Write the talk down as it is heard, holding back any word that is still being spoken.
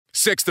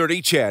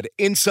630 CHED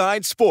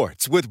Inside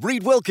Sports with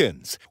Reed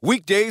Wilkins.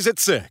 Weekdays at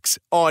 6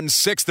 on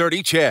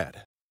 630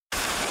 CHED.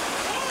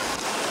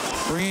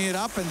 Bringing it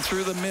up and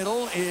through the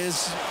middle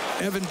is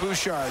Evan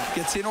Bouchard.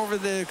 Gets in over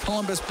the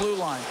Columbus blue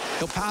line.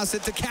 He'll pass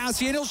it to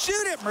Cassie and he'll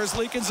shoot it.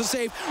 Merzlikins a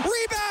save.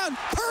 Rebound!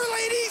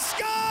 Perlini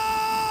scores!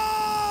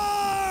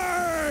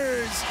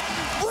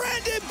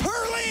 Brendan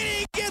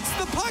Perlini gets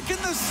the puck in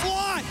the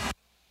slot.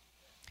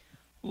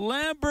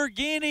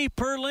 Lamborghini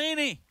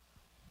Perlini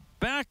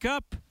back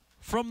up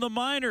from the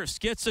minors.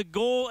 Gets a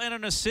goal and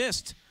an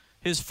assist.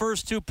 His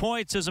first 2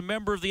 points as a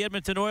member of the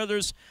Edmonton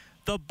Oilers.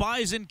 The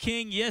Bison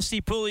King,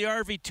 Jesse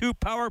Puljujarvi, 2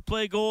 power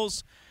play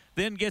goals.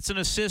 Then gets an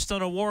assist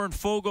on a Warren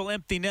Foegele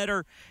empty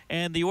netter.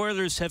 And the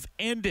Oilers have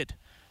ended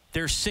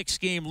their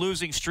 6-game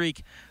losing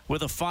streak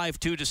with a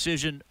 5-2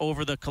 decision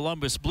over the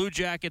Columbus Blue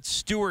Jackets.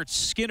 Stuart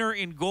Skinner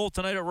in goal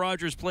tonight at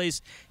Rogers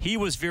Place. He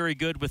was very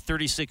good with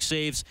 36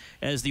 saves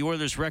as the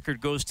Oilers'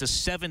 record goes to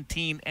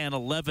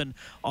 17-11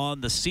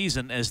 on the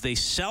season as they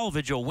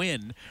salvage a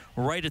win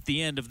right at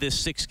the end of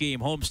this 6-game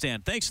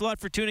homestand. Thanks a lot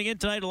for tuning in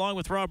tonight along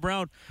with Rob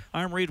Brown.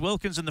 I'm Reed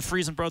Wilkins in the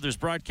Friesen Brothers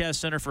Broadcast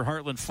Center for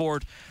Heartland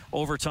Ford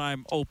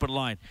Overtime Open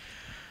Line.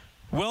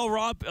 Well,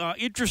 Rob,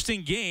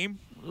 interesting game.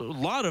 A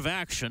lot of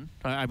action.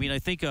 I mean, I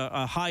think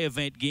a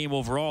high-event game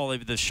overall.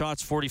 The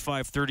shots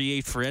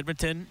 45-38 for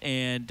Edmonton,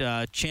 and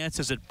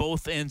chances at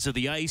both ends of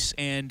the ice,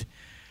 and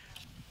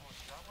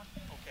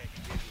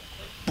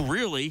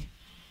really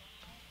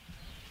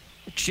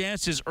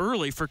chances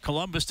early for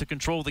Columbus to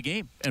control the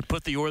game and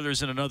put the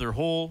Oilers in another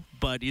hole,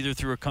 but either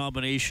through a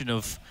combination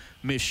of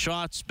missed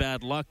shots,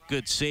 bad luck,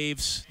 good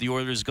saves, the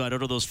Oilers got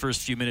out of those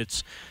first few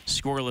minutes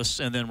scoreless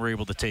and then were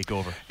able to take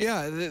over.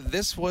 Yeah,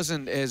 this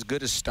wasn't as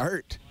good a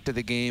start to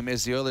the game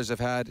as the Oilers have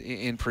had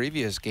in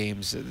previous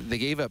games. They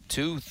gave up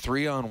 2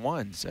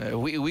 3-on-1s.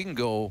 We can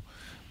go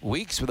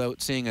weeks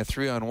without seeing a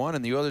 3-on-1,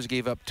 and the Oilers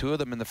gave up 2 of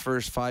them in the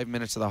first 5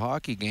 minutes of the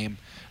hockey game.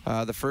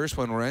 The first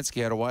one,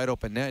 Werenski had a wide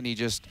open net, and he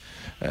just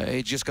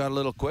got a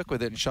little quick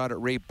with it and shot it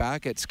right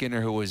back at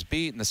Skinner, who was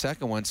beat. And the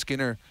second one,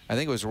 Skinner, I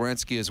think it was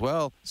Werenski as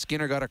well,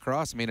 Skinner got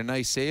across and made a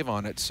nice save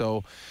on it.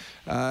 So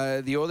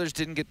the Oilers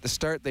didn't get the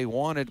start they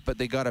wanted, but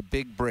they got a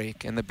big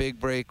break, and the big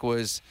break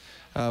was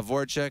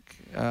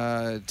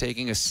Voracek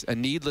taking a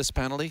needless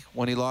penalty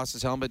when he lost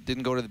his helmet,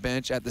 didn't go to the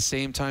bench at the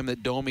same time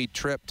that Domi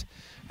tripped,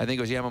 I think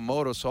it was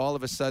Yamamoto. So all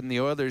of a sudden the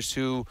Oilers,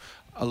 who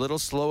a little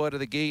slow out of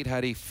the gate,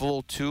 had a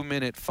full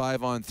 2-minute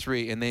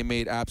 5-on-3, and they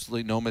made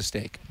absolutely no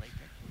mistake.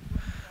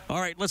 All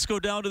right, let's go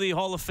down to the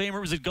Hall of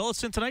Famer. Was it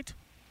Gulletson tonight?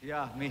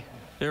 Yeah, me.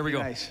 There we go.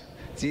 Nice.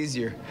 It's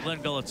easier.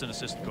 Glenn Gulletson,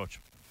 assistant coach.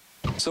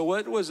 So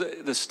what was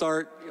the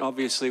start?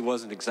 Obviously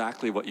wasn't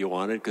exactly what you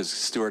wanted because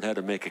Stuart had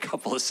to make a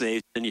couple of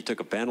saves and you took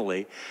a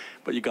penalty,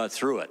 but you got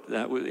through it.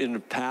 That was, in the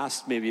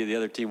past, maybe the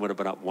other team would have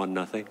been up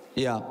 1-0.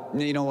 Yeah,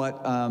 you know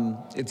what?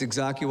 It's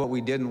exactly what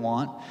we didn't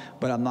want,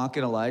 but I'm not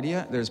going to lie to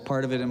you. There's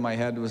part of it in my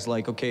head was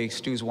like, okay,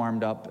 Stu's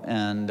warmed up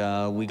and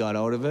we got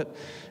out of it,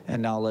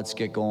 and now let's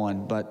get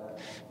going. But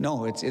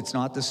no, it's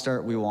not the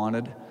start we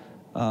wanted.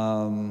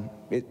 I'm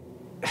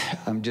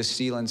just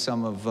stealing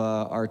some of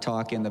our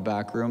talk in the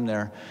back room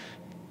there.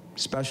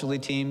 Specialty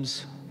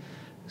teams,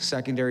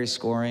 secondary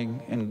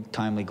scoring, and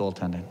timely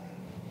goaltending.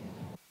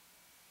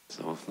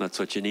 So that's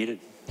what you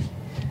needed.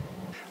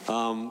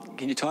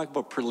 Can you talk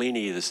about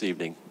Perlini this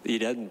evening? He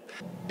didn't,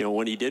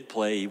 when he did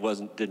play, he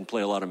didn't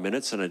play a lot of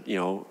minutes, and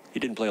he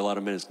didn't play a lot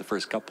of minutes in the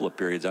first couple of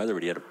periods either.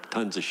 But he had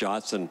tons of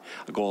shots and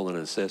a goal and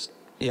an assist.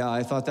 Yeah,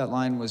 I thought that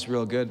line was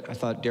real good. I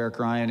thought Derek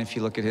Ryan, if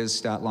you look at his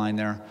stat line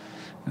there,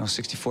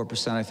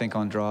 64% I think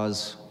on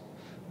draws.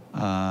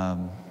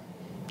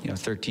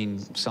 13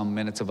 some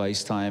minutes of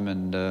ice time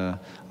and a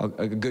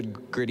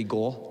good gritty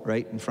goal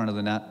right in front of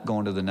the net,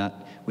 going to the net.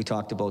 We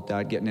talked about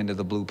that, getting into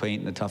the blue paint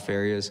in the tough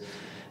areas.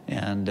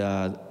 And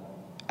I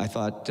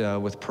thought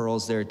with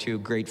Pearls there too,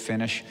 great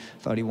finish.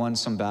 Thought he won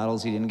some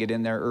battles. He didn't get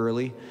in there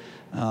early,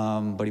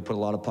 but he put a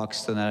lot of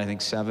pucks to the net, I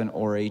think 7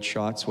 or 8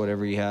 shots,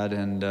 whatever he had.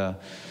 And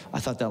I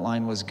thought that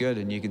line was good.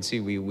 And you can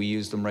see we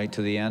used them right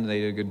to the end.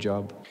 They did a good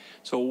job.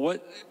 So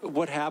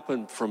what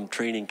happened from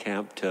training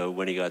camp to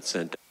when he got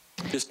sent?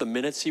 Just the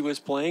minutes he was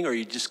playing, or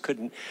you just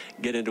couldn't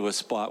get into a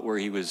spot where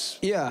he was?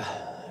 Yeah,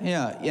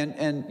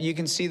 and you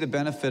can see the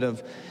benefit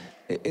of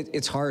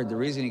it's hard. The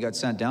reason he got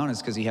sent down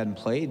is because he hadn't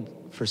played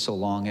for so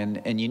long,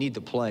 and you need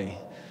to play.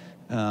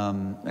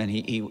 And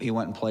he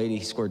went and played.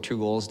 He scored 2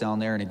 goals down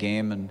there in a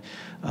game,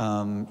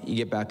 and you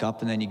get back up,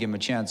 and then you give him a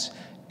chance.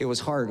 It was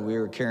hard. We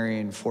were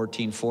carrying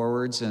 14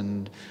 forwards,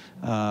 and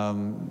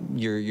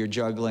you're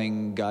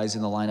juggling guys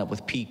in the lineup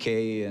with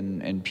PK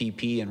and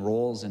PP and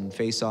rolls and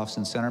face-offs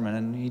and centermen,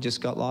 and he just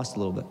got lost a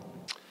little bit.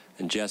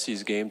 And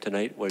Jesse's game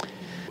tonight,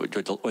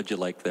 what'd you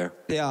like there?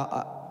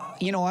 Yeah,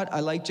 you know what?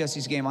 I like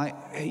Jesse's game.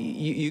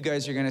 You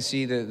guys are going to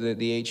see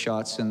the 8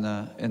 shots and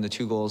the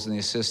 2 goals and the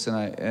assists,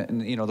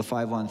 and the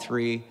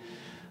 5-on-3.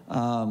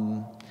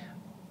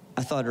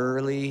 I thought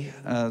early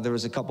there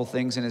was a couple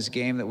things in his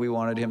game that we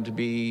wanted him to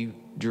be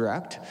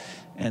direct,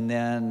 and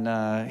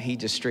then he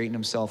just straightened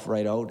himself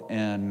right out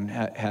and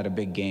had a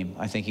big game.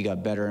 I think he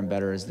got better and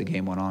better as the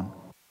game went on.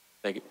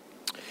 Thank you.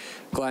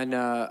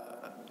 Glenn,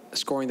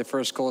 scoring the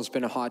first goal has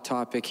been a hot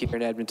topic here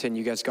in Edmonton.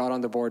 You guys got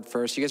on the board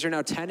first. You guys are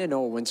now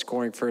 10-0 when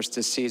scoring first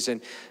this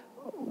season.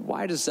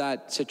 Why does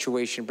that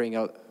situation bring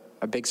out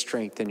a big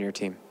strength in your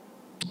team?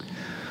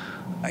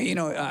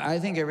 I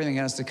think everything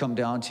has to come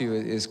down to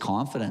is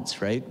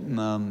confidence, right?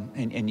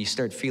 And you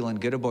start feeling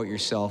good about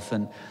yourself.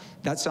 And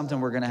that's something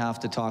we're going to have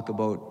to talk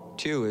about,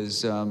 too,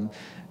 is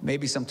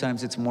maybe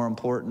sometimes it's more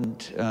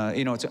important.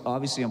 It's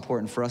obviously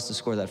important for us to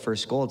score that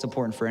first goal. It's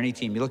important for any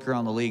team. You look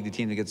around the league, the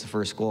team that gets the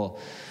first goal.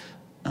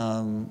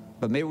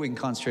 But maybe we can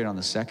concentrate on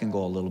the second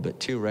goal a little bit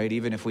too, right?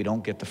 Even if we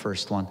don't get the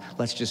first one,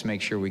 let's just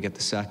make sure we get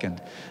the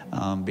second.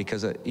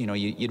 Because,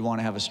 you'd want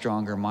to have a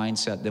stronger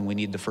mindset than we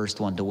need the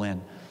first one to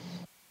win.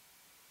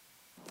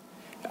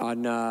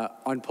 On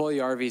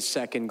Puljujarvi's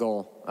second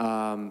goal,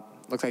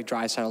 looked like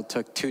Draisaitl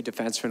took 2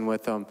 defensemen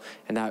with him,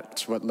 and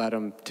that's what led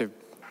him to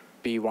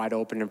be wide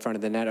open in front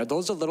of the net. Are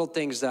those the little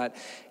things that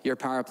your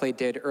power play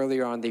did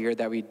earlier on the year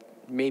that we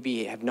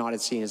maybe have not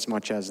seen as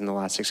much as in the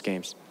last 6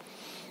 games?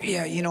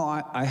 Yeah,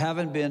 I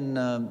haven't been,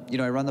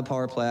 I run the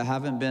power play. I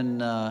haven't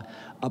been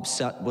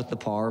upset with the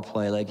power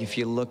play. Like, if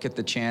you look at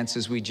the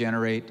chances we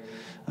generate,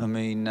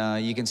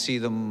 you can see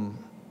them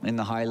in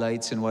the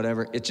highlights and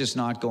whatever. It's just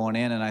not going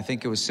in, and I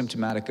think it was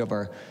symptomatic of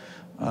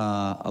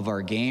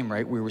our game,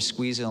 right? We were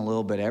squeezing a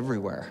little bit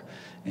everywhere,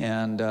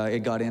 and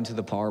it got into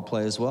the power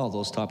play as well.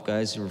 Those top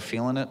guys were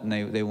feeling it, and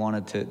they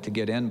wanted to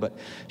get in. But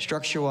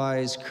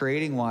structure-wise,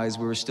 creating-wise,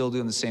 we were still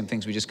doing the same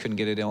things. We just couldn't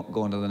get it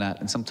going to the net,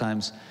 and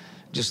sometimes,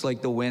 just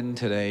like the win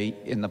today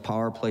in the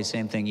power play,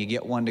 same thing. You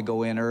get one to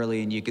go in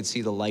early, and you could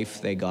see the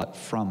life they got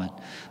from it.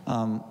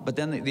 But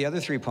then the other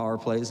 3 power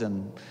plays,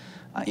 and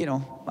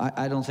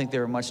I don't think they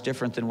were much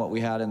different than what we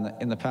had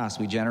in the past.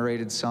 We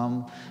generated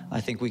some.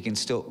 I think we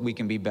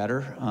can be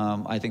better.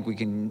 I think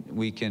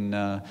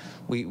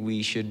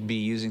we should be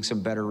using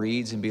some better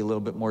reads and be a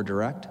little bit more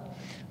direct.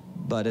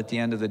 But at the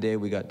end of the day,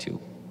 we got 2.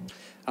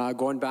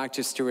 Going back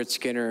to Stuart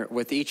Skinner,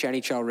 with each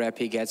NHL rep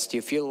he gets, do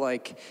you feel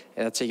like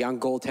that's a young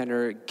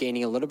goaltender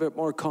gaining a little bit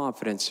more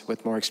confidence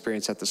with more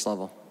experience at this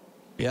level?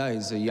 Yeah,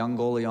 he's a young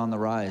goalie on the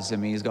rise.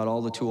 He's got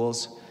all the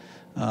tools.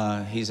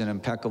 He's in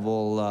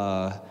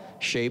impeccable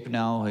shape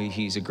now.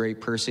 He's a great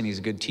person. He's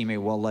a good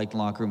teammate, well-liked in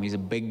the locker room. He's a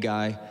big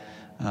guy.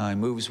 He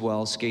moves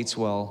well, skates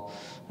well.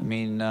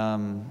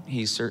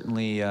 He's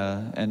certainly,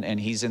 and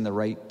he's in the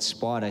right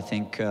spot, I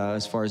think,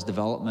 as far as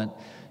development.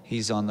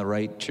 He's on the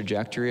right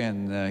trajectory,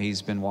 and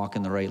he's been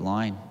walking the right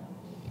line.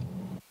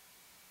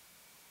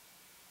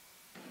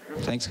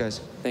 Thanks,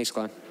 guys. Thanks,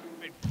 Glenn.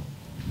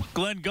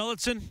 Glenn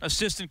Gulletson,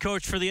 assistant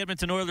coach for the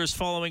Edmonton Oilers,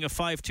 following a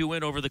 5-2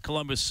 win over the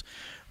Columbus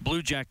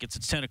Blue Jackets.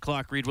 It's 10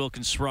 o'clock. Reed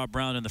Wilkins, Rob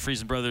Brown in the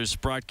Friesen Brothers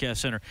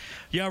Broadcast Center.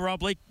 Yeah,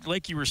 Rob,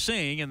 like you were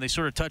saying, and they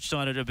sort of touched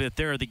on it a bit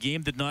there, the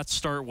game did not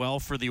start well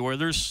for the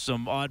Oilers.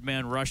 Some odd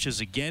man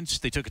rushes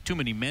against. They took a too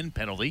many men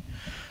penalty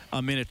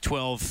a minute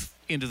 12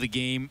 into the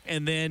game.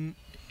 And then,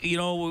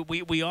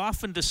 we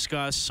often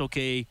discuss,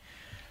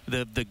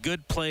 the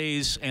good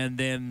plays and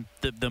then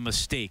the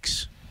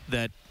mistakes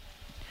that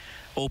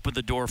open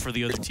the door for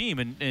the other team.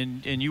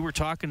 And you were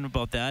talking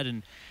about that,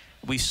 and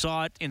we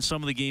saw it in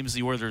some of the games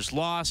the Oilers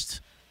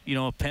lost.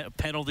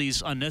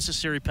 Penalties,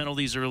 unnecessary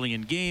penalties early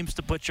in games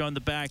to put you on the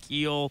back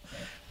heel,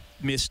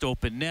 missed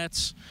open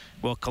nets.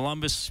 Well,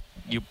 Columbus,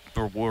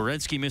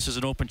 Werenski misses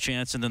an open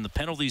chance, and then the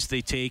penalties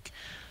they take,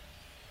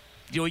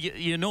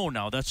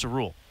 now that's a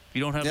rule. You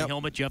don't have the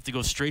helmet, you have to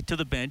go straight to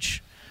the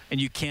bench, and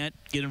you can't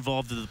get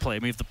involved in the play.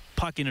 If the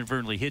puck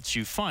inadvertently hits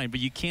you, fine, but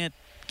you can't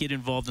get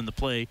involved in the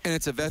play. And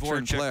it's a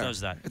veteran player.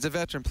 Does that. It's a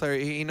veteran player.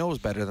 He knows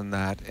better than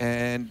that.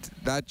 And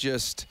that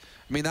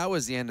that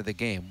was the end of the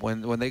game.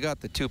 When they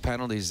got the 2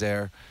 penalties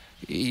there,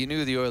 you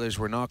knew the Oilers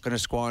were not going to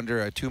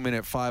squander a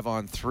 2-minute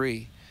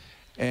 5-on-3.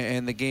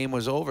 And the game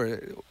was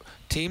over.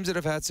 Teams that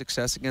have had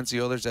success against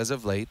the Oilers as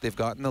of late, they've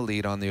gotten the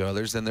lead on the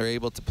Oilers, and they're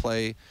able to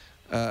play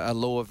a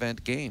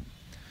low-event game.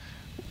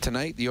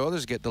 Tonight, the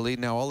Oilers get the lead.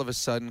 Now, all of a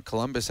sudden,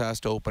 Columbus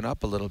has to open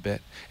up a little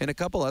bit. And a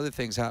couple other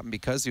things happen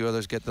because the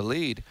Oilers get the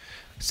lead.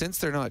 Since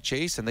they're not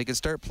chasing, they can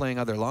start playing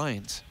other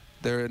lines.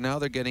 They're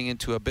getting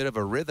into a bit of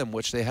a rhythm,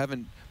 which they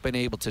haven't been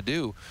able to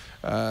do.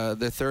 The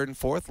 3rd and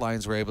 4th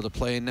lines were able to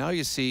play. And now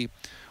you see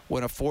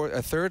when a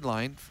 3rd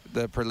line,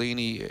 the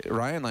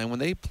Perlini-Ryan line, when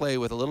they play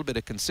with a little bit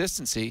of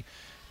consistency,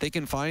 they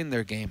can find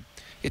their game.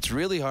 It's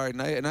really hard.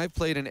 And I've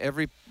played in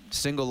every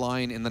single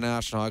line in the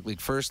National Hockey League,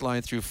 1st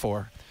line through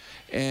 4.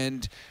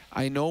 And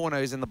I know when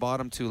I was in the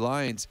bottom 2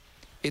 lines,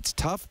 it's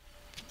tough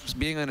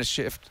being on a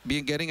shift,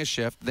 getting a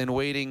shift, then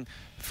waiting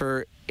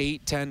for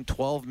 8, 10,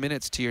 12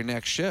 minutes to your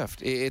next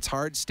shift. It's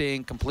hard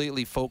staying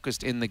completely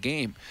focused in the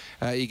game.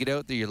 You get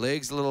out there, your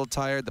legs a little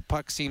tired, the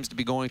puck seems to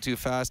be going too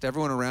fast,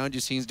 everyone around you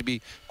seems to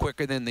be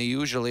quicker than they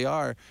usually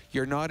are.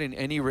 You're not in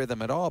any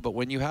rhythm at all, but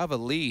when you have a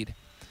lead,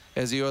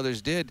 as the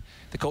Oilers did,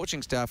 the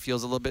coaching staff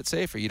feels a little bit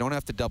safer. You don't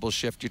have to double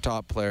shift your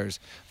top players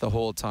the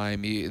whole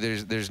time.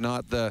 There's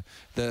not the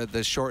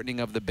shortening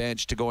of the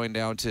bench to going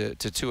down to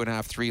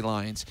 2.5, 3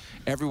 lines.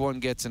 Everyone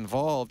gets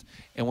involved,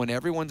 and when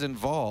everyone's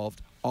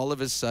involved, all of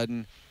a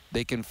sudden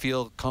They can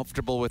feel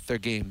comfortable with their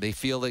game. They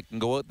feel they can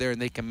go out there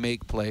and they can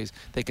make plays.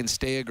 They can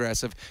stay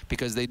aggressive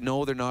because they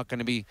know they're not going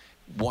to be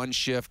one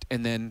shift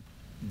and then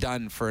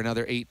done for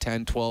another 8,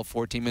 10, 12,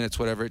 14 minutes,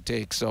 whatever it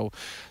takes. So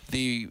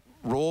the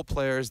role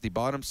players, the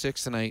bottom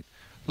six tonight,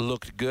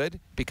 looked good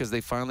because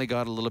they finally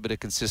got a little bit of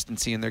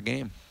consistency in their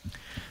game.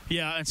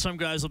 Yeah, and some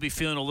guys will be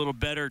feeling a little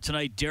better.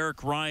 Tonight,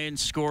 Derek Ryan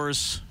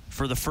scores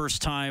for the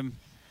first time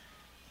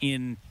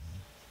in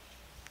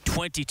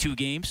 22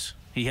 games.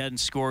 He hadn't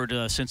scored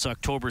since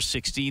October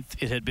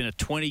 16th. It had been a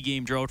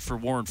 20-game drought for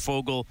Warren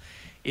Foegele.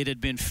 It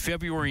had been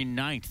February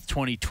 9th,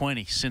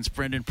 2020, since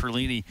Brendan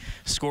Perlini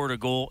scored a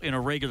goal in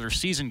a regular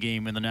season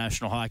game in the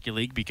National Hockey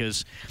League,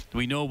 because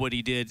we know what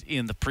he did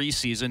in the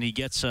preseason. He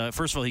gets,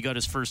 first of all, he got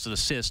his first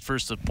assist,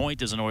 first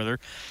point as an Oiler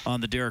on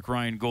the Derek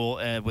Ryan goal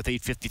with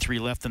 8:53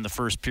 left in the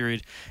first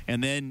period.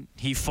 And then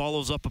he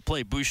follows up a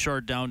play.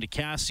 Bouchard down to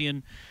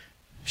Cassian,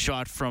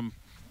 shot from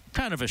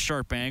kind of a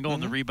sharp angle,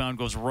 and the rebound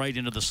goes right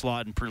into the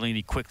slot, and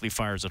Perlini quickly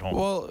fires it home.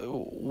 Well,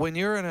 when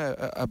you're in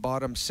a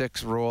bottom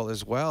six role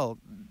as well,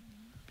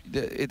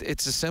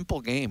 it's a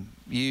simple game.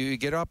 You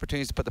get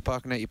opportunities to put the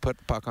puck on net, you put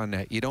the puck on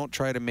net. You don't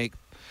try to make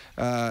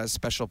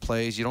special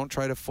plays. You don't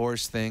try to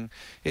force things.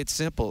 It's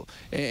simple.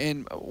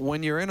 And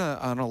when you're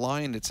on a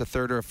line, it's a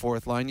third or a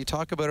fourth line, you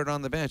talk about it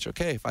on the bench.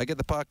 Okay, if I get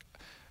the puck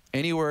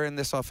anywhere in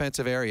this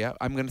offensive area,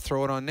 I'm going to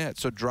throw it on net.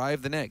 So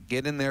drive the net.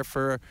 Get in there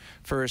for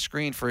a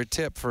screen, for a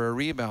tip, for a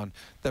rebound.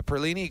 The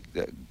Perlini,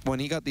 when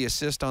he got the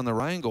assist on the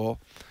Ryan goal,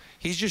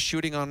 he's just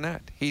shooting on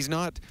net. He's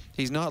not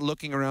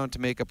looking around to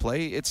make a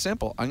play. It's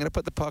simple. I'm going to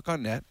put the puck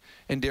on net,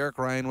 and Derek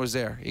Ryan was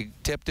there. He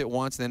tipped it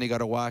once, then he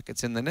got a whack.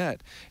 It's in the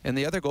net. And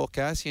the other goal,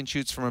 Cassian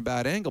shoots from a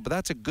bad angle, but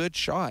that's a good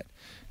shot.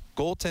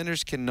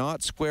 Goaltenders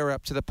cannot square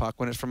up to the puck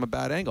when it's from a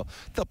bad angle.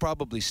 They'll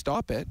probably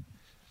stop it,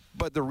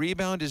 but the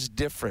rebound is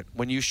different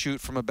when you shoot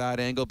from a bad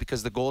angle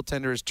because the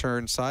goaltender is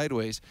turned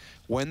sideways.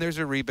 When there's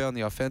a rebound,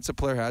 the offensive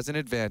player has an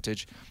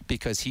advantage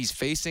because he's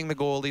facing the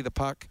goalie, the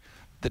puck.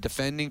 The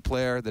defending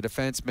player, the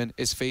defenseman,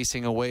 is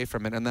facing away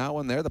from it. And that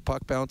one there, the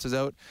puck bounces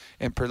out.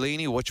 And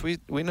Perlini, which we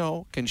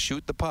know can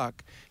shoot the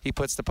puck, he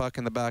puts the puck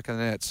in the back of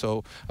the net.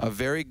 So a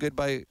very good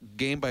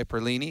game by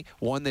Perlini,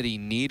 one that he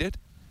needed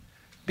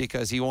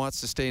because he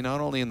wants to stay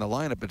not only in the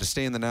lineup, but to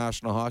stay in the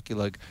National Hockey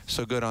League.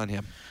 So good on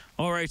him.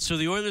 All right, so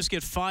the Oilers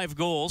get 5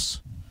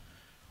 goals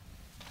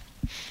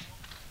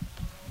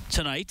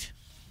tonight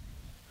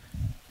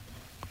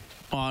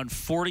on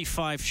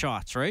 45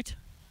 shots, right?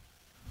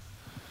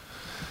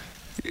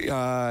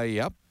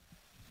 Yep.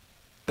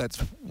 That's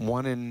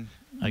 1 in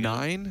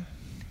 9.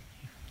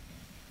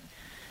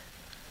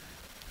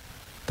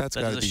 That's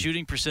got to be a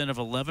shooting percent of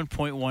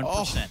 11.1%.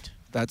 Oh,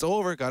 that's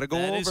over. Got to go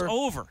over. That is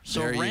over.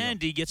 So there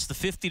Randy gets the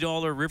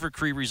 $50 River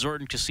Cree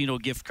Resort and Casino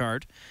gift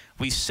card.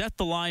 We set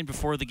the line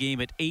before the game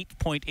at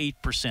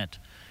 8.8%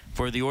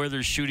 for the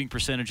Oilers' shooting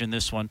percentage in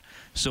this one.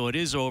 So it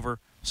is over.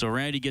 So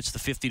Randy gets the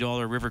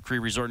 $50 River Cree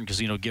Resort and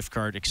Casino gift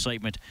card.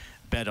 Excitement.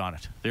 Bet on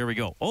it. There we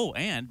go. Oh,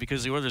 and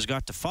because the Oilers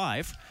got to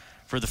 5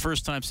 for the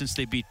first time since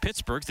they beat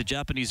Pittsburgh, the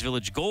Japanese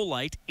Village Goal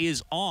Light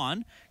is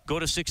on. Go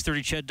to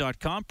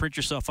 630ched.com. Print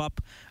yourself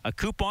up a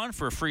coupon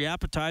for a free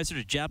appetizer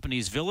to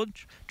Japanese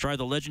Village. Try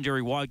the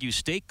legendary Wagyu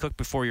steak cooked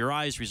before your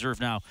eyes.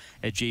 Reserve now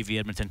at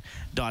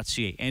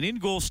jvedmonton.ca. And in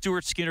goal,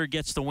 Stuart Skinner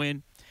gets the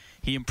win.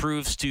 He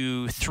improves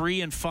to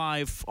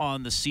 3-5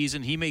 on the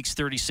season. He makes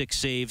 36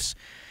 saves.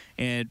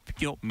 And,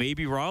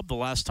 maybe, Rob, the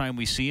last time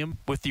we see him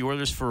with the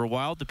Oilers for a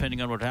while,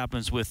 depending on what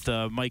happens with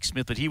Mike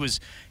Smith. But he was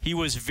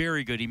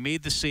very good. He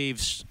made the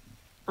saves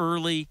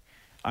early.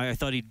 I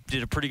thought he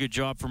did a pretty good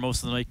job for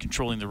most of the night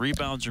controlling the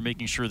rebounds or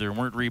making sure there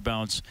weren't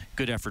rebounds.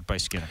 Good effort by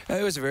Skinner.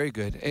 It was very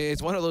good.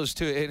 It's one of those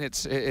two, and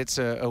it's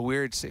a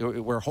weird.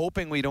 We're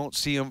hoping we don't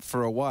see him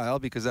for a while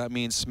because that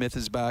means Smith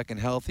is back and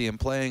healthy and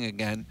playing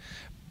again.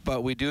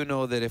 But we do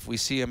know that if we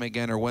see him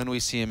again or when we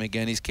see him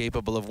again, he's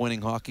capable of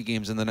winning hockey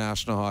games in the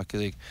National Hockey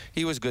League.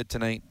 He was good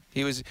tonight.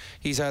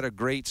 He's had a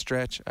great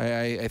stretch.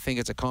 I think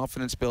it's a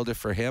confidence builder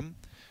for him,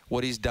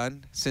 what he's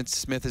done since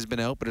Smith has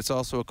been out, but it's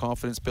also a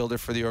confidence builder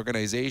for the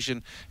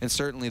organization and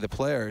certainly the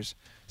players,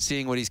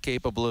 seeing what he's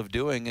capable of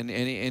doing. And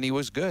he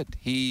was good.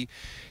 He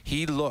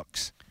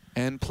looks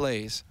and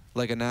plays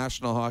like a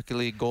National Hockey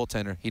League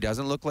goaltender. He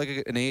doesn't look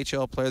like an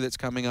AHL player that's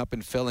coming up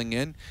and filling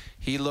in.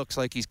 He looks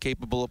like he's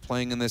capable of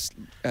playing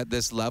at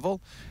this level.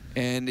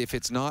 And if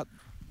it's not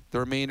the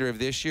remainder of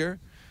this year,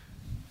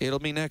 it'll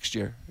be next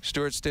year.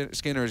 Stuart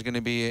Skinner is going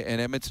to be an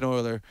Edmonton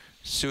Oiler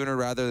sooner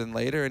rather than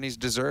later, and he's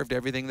deserved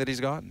everything that he's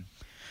gotten.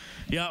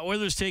 Yeah,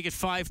 Oilers take it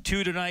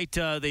 5-2 tonight.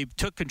 They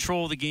took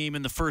control of the game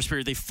in the first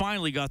period. They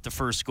finally got the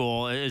first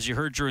goal. As you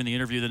heard during the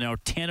interview, they're now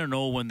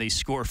 10-0 when they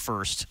score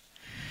first.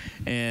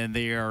 and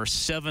they are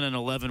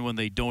 7-11 when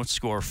they don't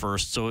score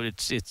first. So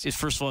it's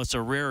first of all, it's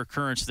a rare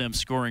occurrence them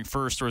scoring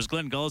first, or as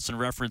Glenn Gullison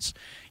referenced,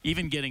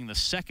 even getting the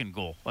second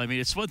goal. I mean,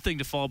 it's one thing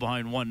to fall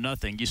behind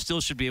 1-0. You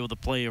still should be able to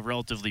play a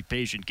relatively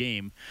patient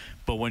game,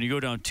 but when you go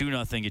down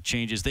 2-0, it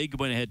changes. They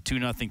went ahead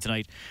 2-0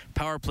 tonight.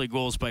 Power play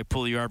goals by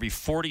Puljujarvi,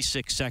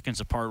 46 seconds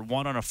apart,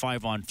 one on a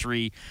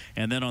 5-on-3,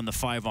 and then on the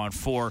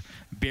 5-on-4,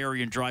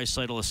 Barrie and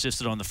Draisaitl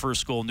assisted on the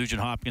first goal,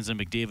 Nugent Hopkins and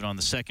McDavid on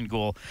the second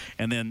goal,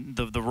 and then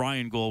the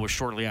Ryan goal was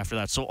shortly after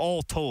that. So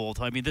all told,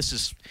 I mean, this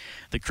is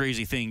the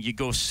crazy thing. You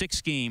go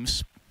 6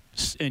 games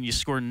and you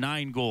score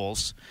 9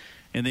 goals,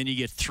 and then you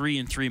get 3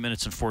 in 3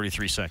 minutes and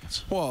 43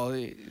 seconds. Well,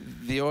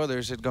 the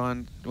Oilers had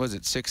gone, was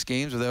it 6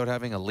 games without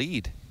having a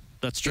lead?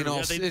 That's true.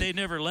 Yeah, they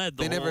never led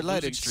the They never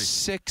led. It's streak.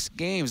 6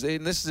 games.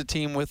 And this is a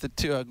team with the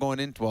 2 going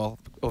into, well,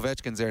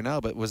 Ovechkin's there now,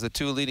 but was the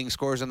 2 leading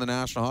scorers in the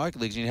National Hockey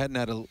League. You hadn't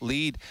had a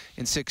lead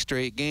in 6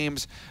 straight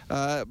games.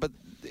 But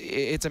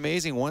it's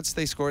amazing. Once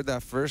they scored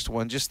that first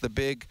one, just the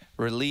big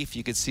relief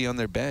you could see on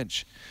their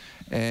bench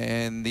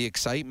and the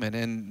excitement.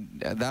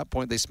 And at that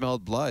point, they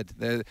smelled blood.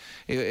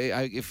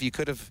 If you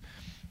could have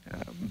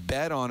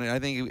bet on it, I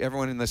think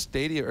everyone in the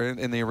stadium or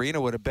in the arena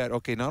would have bet,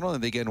 okay, not only are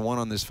they getting 1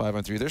 on this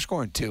 5-on-3, they're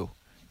scoring 2.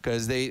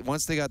 Because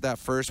once they got that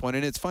first one,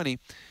 and it's funny,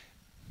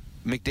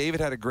 McDavid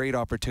had a great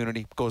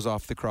opportunity, goes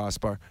off the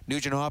crossbar.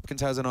 Nugent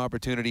Hopkins has an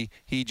opportunity,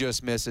 he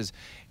just misses.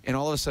 And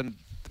all of a sudden,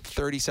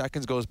 30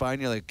 seconds goes by,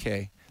 and you're like,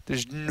 okay,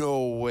 there's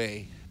no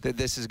way that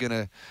this is they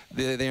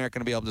aren't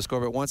going to be able to score.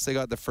 But once they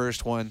got the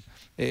first one,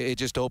 it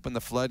just opened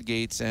the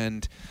floodgates,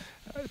 and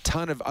a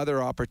ton of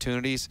other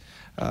opportunities.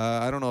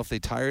 I don't know if they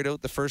tired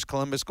out the first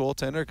Columbus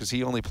goaltender because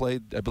he only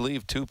played, I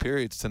believe, 2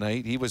 periods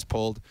tonight. He was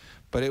pulled.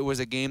 But it was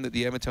a game that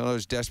the Edmonton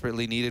Oilers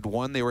desperately needed.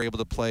 One, they were able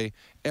to play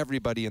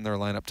everybody in their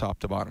lineup top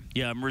to bottom.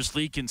 Yeah,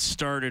 Merzlikins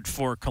started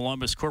for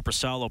Columbus.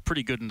 Korpisalo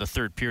pretty good in the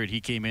third period.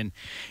 He came in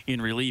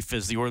relief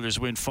as the Oilers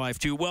win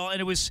 5-2. Well,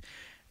 and it was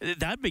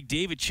that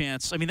McDavid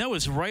chance. I mean, that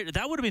was right.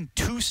 That would have been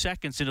 2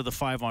 seconds into the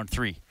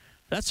 5-on-3.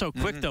 That's how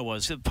quick that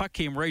was. The puck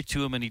came right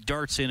to him, and he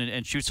darts in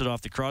and shoots it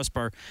off the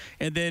crossbar.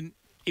 And then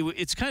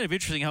it's kind of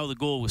interesting how the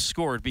goal was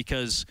scored,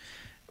 because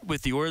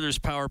with the Oilers'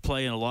 power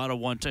play and a lot of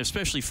one-time,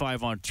 especially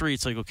 5-on-3,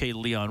 it's like, okay,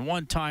 Leon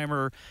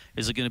one-timer.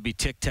 Is it going to be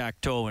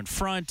tic-tac-toe in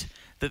front?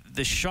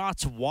 The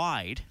shot's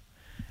wide,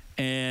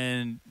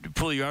 and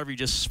Puljujarvi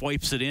just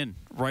swipes it in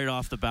right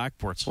off the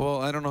backboards.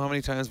 Well, I don't know how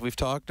many times we've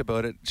talked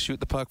about it.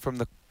 Shoot the puck from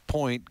the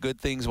point, good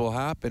things will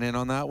happen. And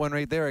on that one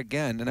right there,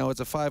 again, I know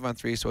it's a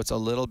 5-on-3, so it's a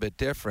little bit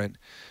different.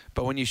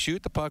 But when you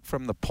shoot the puck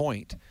from the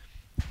point,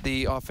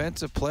 the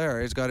offensive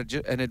player has got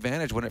an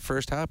advantage when it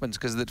first happens,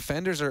 because the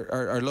defenders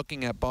are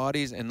looking at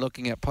bodies and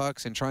looking at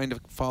pucks and trying to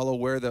follow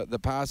where the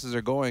passes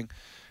are going.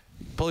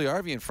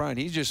 Puljujarvi in front,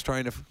 he's just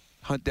trying to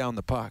hunt down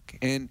the puck.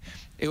 And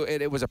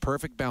it was a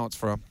perfect bounce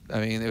for him.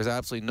 I mean, there was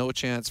absolutely no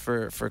chance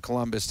for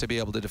Columbus to be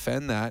able to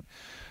defend that.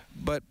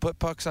 But put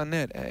pucks on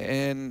net,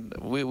 and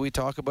we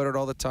talk about it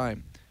all the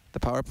time. The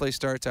power play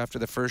starts after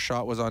the first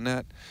shot was on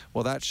net.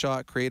 Well, that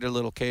shot created a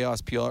little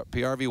chaos.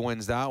 PRV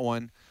wins that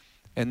one,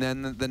 and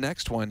then the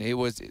next one, it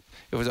was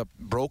a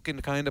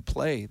broken kind of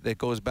play that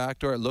goes back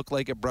to it. It looked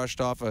like it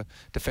brushed off a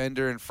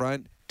defender in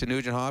front to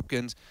Nugent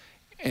Hopkins,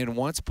 and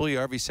once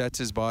Puljujarvi sets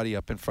his body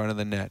up in front of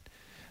the net,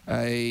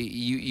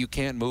 you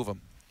can't move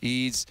him.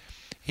 He's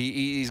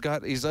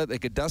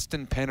like a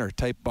Dustin Penner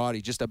type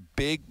body, just a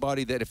big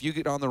body that if you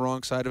get on the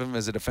wrong side of him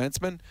as a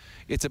defenseman,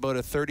 it's about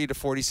a 30 to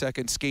 40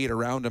 second skate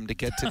around him to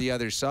get to the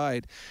other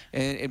side.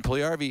 And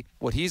Puljujarvi,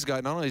 what he's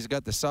got, not only has he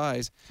got the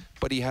size,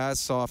 but he has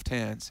soft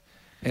hands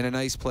and a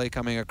nice play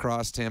coming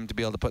across to him to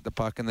be able to put the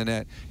puck in the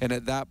net. And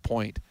at that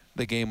point,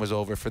 the game was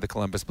over for the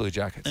Columbus Blue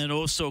Jackets.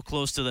 And so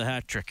close to the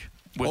hat trick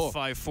with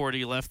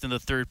 5:40 left in the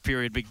third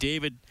period.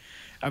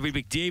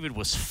 McDavid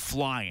was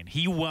flying.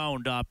 He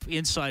wound up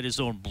inside his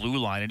own blue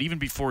line, and even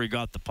before he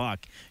got the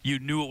puck, you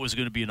knew it was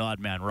going to be an odd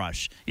man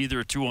rush, either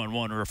a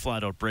 2-on-1 or a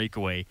flat-out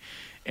breakaway.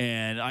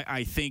 And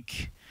I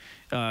think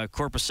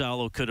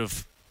Korpisalo could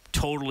have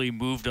totally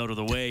moved out of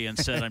the way and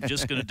said, I'm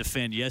just going to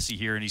defend Yessi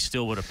here, and he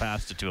still would have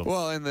passed it to him.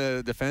 Well, and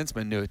the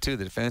defenseman knew it too.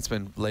 The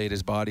defenseman laid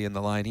his body in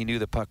the line. He knew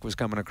the puck was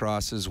coming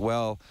across as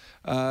well.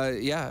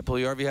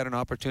 Puljujarvi had an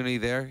opportunity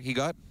there. He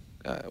got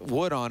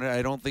wood on it.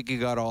 I don't think he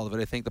got all of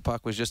it. I think the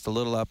puck was just a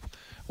little up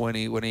when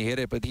he hit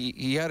it, but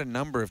he had a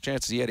number of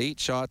chances. He had 8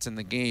 shots in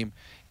the game,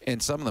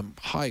 and some of them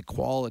high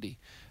quality.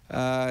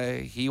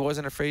 He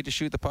wasn't afraid to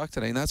shoot the puck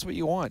today, and that's what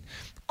you want.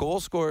 Goal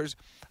scorers,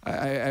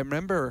 I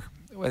remember,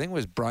 I think it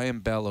was Brian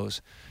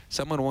Bellows.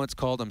 Someone once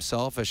called him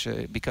selfish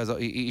because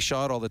he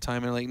shot all the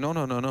time, and like,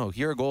 no.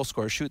 You're a goal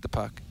scorer. Shoot the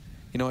puck.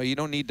 You know, you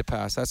don't need to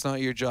pass. That's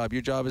not your job.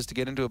 Your job is to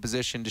get into a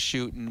position to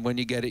shoot, and when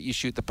you get it, you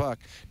shoot the puck.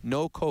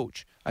 No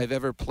coach I've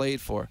ever played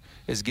for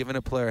is giving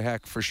a player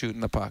heck for shooting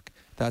the puck.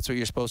 That's what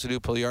you're supposed to do.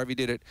 Puljujarvi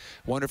did it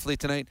wonderfully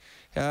tonight.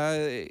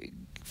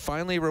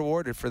 Finally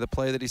rewarded for the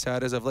play that he's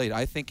had as of late.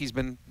 I think he's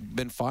been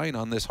fine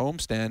on this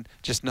homestand.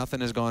 Just nothing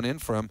has gone in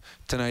for him.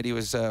 Tonight he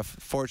was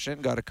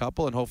fortunate, got a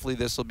couple, and hopefully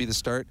this will be the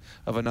start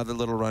of another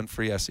little run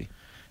for Yessi.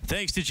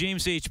 Thanks to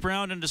James H.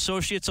 Brown and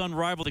Associates.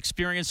 Unrivaled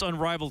experience,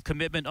 unrivaled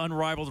commitment,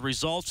 unrivaled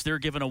results. They're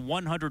giving a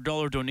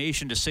 $100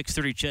 donation to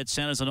 630 CHED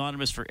Santa's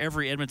Anonymous for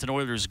every Edmonton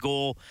Oilers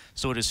goal.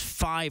 So it is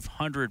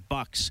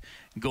 $500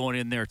 going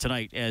in there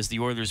tonight as the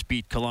Oilers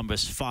beat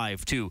Columbus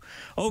 5-2.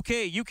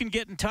 Okay, you can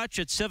get in touch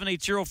at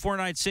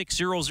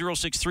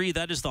 780-496-0063.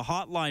 That is the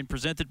hotline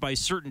presented by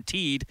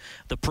CertainTeed,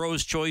 the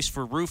pro's choice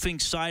for roofing,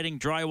 siding,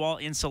 drywall,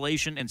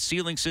 insulation, and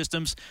ceiling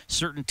systems.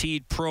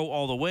 CertainTeed Pro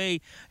all the way.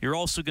 You're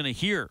also going to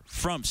hear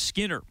from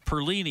Skinner,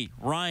 Perlini,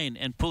 Ryan,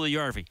 and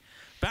Puljujarvi.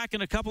 Back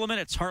in a couple of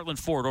minutes. Heartland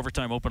Ford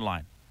Overtime Open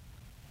Line.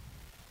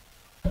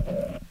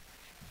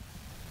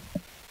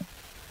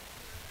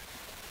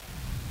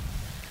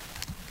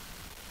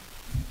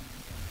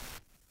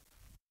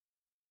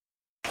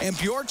 And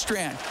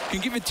Bjorkstrand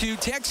can give it to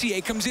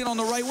Texier. Comes in on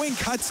the right wing.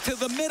 Cuts to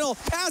the middle.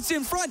 Pass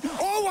in front.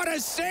 Oh, what a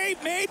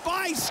save made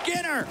by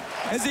Skinner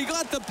as he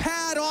got the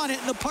pad on it,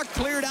 and the puck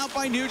cleared out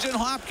by Nugent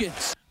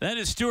Hopkins. That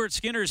is Stuart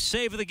Skinner's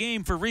save of the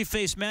game for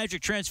Reface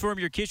Magic. Transform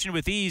your kitchen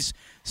with ease.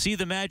 See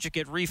the magic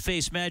at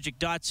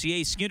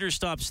refacemagic.ca. Skinner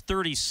stops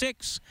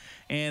 36,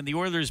 and the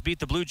Oilers beat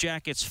the Blue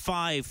Jackets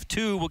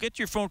 5-2. We'll get to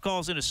your phone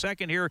calls in a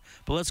second here,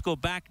 but let's go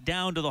back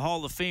down to the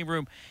Hall of Fame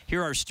room.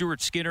 Here are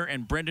Stuart Skinner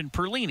and Brendan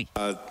Perlini.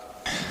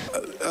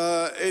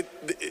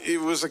 It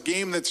was a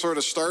game that sort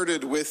of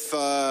started with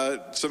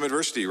some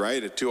adversity,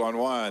 right? A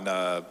 2-on-1,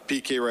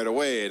 PK right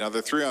away,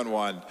 another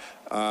 3-on-1.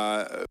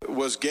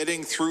 Was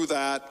getting through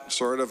that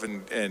sort of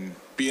and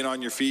being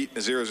on your feet in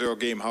a 0-0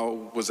 game,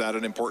 how was that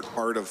an important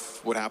part of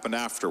what happened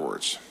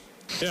afterwards?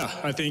 Yeah,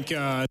 I think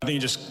it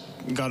just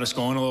got us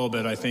going a little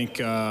bit. I think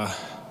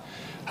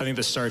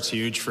the start's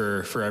huge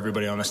for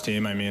everybody on this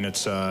team. I mean,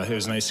 it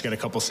was nice to get a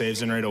couple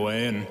saves in right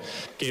away and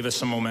gave us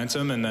some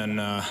momentum. And then,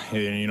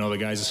 the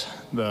guys,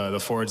 the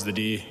forwards, the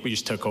D, we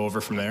just took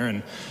over from there.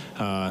 And,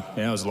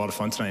 it was a lot of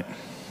fun tonight.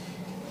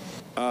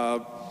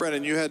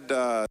 Brendan, you had,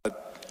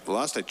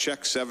 last I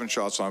checked, 7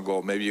 shots on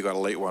goal. Maybe you got a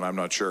late one, I'm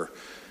not sure.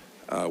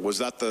 Was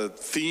that the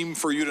theme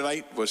for you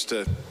tonight, was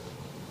to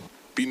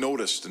be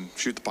noticed and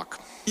shoot the puck?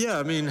 Yeah,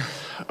 I mean,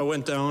 I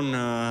went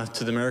down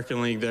to the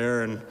American League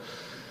there, and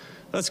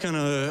that's kind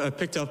of, I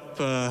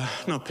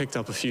not picked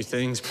up a few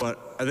things,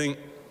 but I think,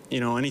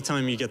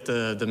 anytime you get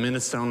the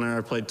minutes down there,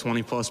 I played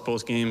 20-plus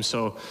both games,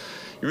 so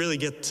you really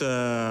get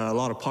a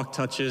lot of puck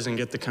touches and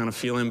get the kind of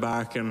feeling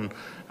back. And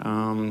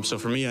so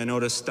for me, I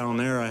noticed down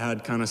there I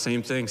had kind of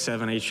same thing,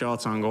 7-8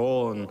 shots on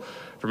goal, and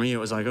for me it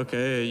was like,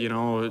 okay,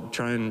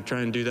 try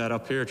and do that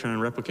up here, try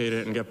and replicate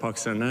it and get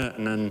pucks in net,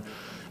 and then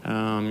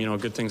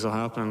good things will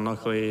happen.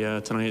 Luckily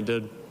tonight it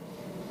did.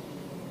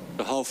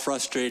 How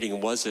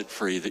frustrating was it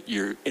for you that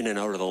you're in and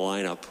out of the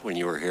lineup when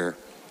you were here?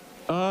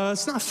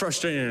 It's not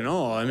frustrating at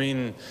all. I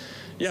mean,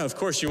 yeah, of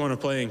course you want to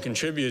play and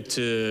contribute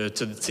to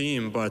the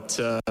team, but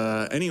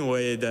any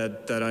way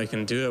that I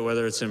can do it,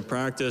 whether it's in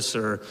practice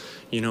or,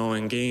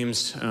 in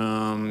games,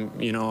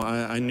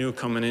 I knew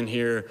coming in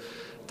here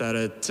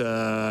that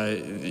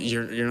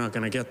you're not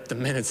going to get the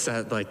minutes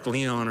that like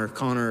Leon or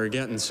Connor are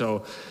getting.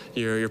 So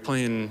you're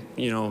playing,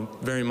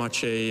 very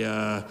much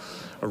a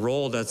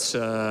role that's,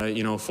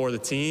 for the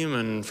team.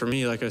 And for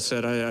me, like I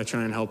said, I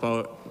try and help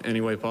out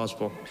any way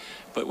possible.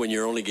 But when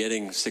you're only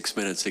getting 6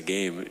 minutes a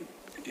game,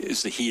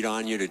 is the heat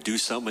on you to do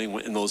something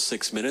in those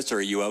 6 minutes, or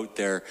are you out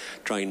there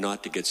trying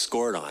not to get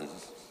scored on?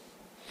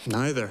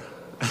 Neither.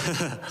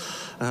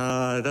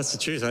 That's the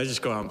truth. I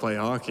just go out and play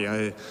hockey.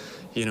 I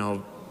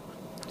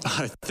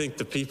think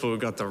the people who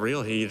got the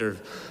real heat are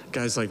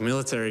guys like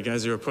military,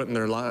 guys who are putting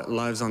their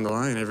lives on the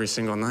line every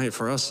single night.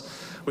 For us,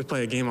 we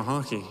play a game of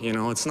hockey.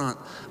 It's not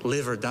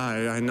live or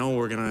die. I know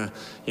we're going to,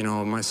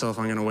 I'm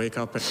going to wake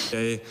up every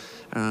day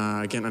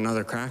getting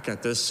another crack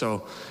at this. So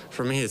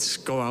for me, it's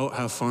go out,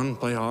 have fun,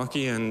 play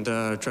hockey, and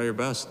try your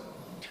best.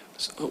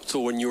 So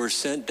when you were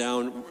sent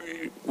down,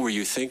 were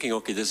you thinking,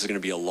 okay, this is going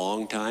to be a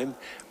long time?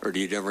 Or do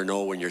you ever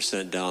know when you're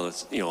sent down,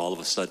 it's, all of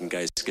a sudden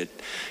guys get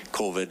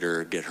COVID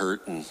or get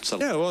hurt and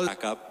something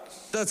back up?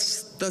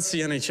 That's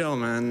the NHL,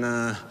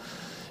 man.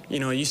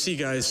 You see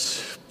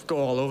guys go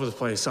all over the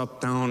place, up,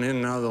 down, in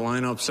and out of the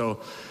lineup.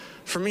 So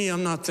for me,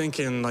 I'm not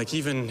thinking, like,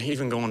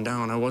 even going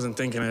down, I wasn't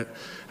thinking it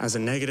as a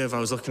negative. I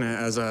was looking at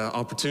it as an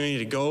opportunity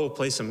to go,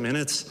 play some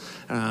minutes,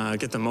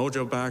 get the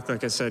mojo back.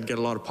 Like I said, get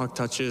a lot of puck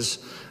touches.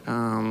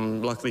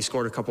 Luckily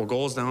scored a couple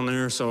goals down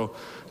there. So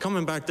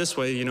coming back this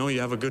way, you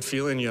have a good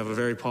feeling. You have a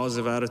very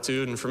positive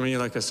attitude. And for me,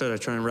 like I said, I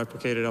try and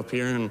replicate it up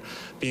here and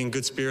be in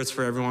good spirits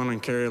for everyone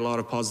and carry a lot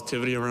of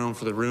positivity around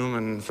for the room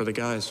and for the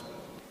guys.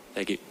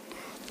 Thank you.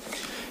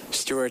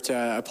 Stuart,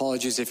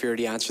 apologies if you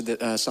already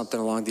answered something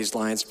along these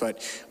lines,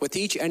 but with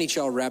each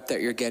NHL rep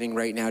that you're getting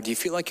right now, do you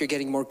feel like you're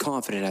getting more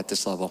confident at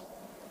this level?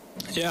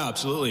 Yeah,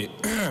 absolutely.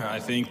 I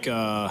think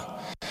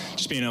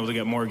just being able to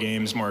get more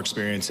games, more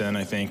experience in,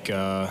 I think,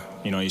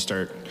 you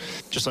start,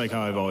 just like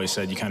how I've always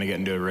said, you kind of get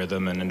into a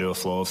rhythm and into a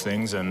flow of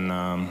things. And,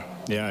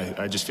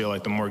 I just feel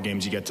like the more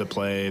games you get to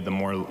play, the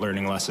more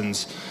learning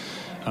lessons,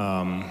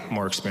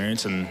 more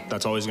experience, and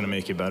that's always going to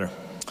make you better.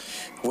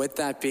 With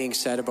that being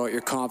said about your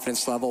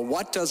confidence level,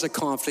 what does a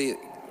confident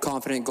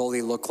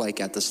goalie look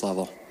like at this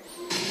level?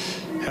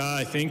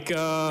 I think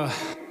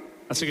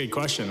that's a good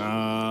question.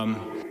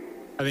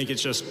 I think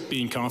it's just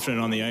being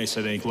confident on the ice.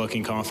 I think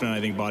looking confident.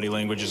 I think body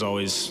language is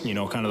always,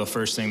 kind of the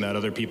first thing that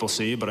other people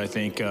see. But I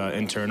think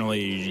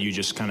internally, you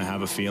just kind of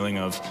have a feeling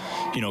of,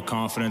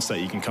 confidence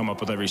that you can come up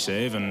with every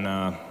save. And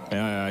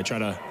I try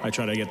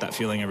to get that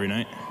feeling every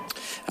night.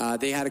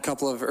 They had a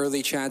couple of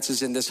early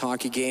chances in this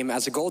hockey game.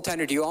 As a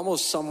goaltender, do you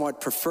almost somewhat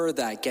prefer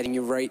that, getting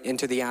you right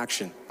into the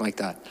action like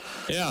that?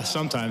 Yeah,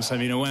 sometimes. I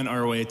mean, it went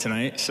our way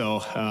tonight, so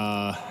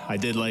I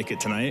did like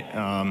it tonight.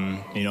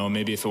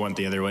 Maybe if it went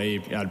the other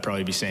way, I'd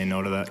probably be saying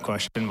no to that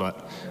question.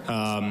 But,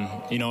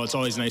 it's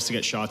always nice to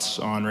get shots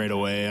on right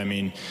away. I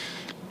mean,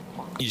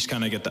 you just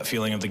kind of get that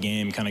feeling of the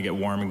game, kind of get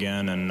warm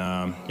again, and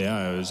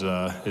it was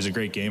a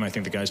great game. I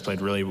think the guys played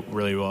really,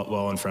 really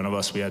well in front of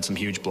us. We had some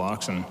huge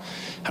blocks, and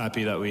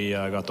happy that we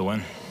got the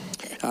win.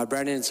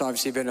 Brendan, it's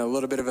obviously been a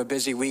little bit of a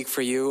busy week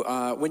for you.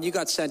 When you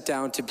got sent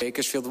down to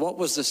Bakersfield, what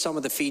was some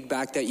of the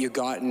feedback that you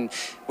got, and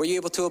were you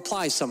able to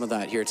apply some of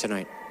that here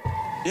tonight?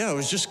 Yeah, it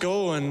was just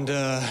go and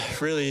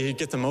really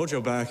get the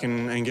mojo back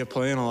and get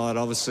playing a lot.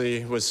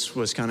 Obviously,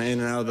 was kind of in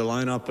and out of the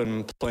lineup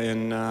and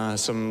playing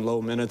some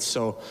low minutes.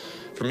 So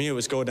for me, it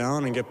was go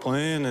down and get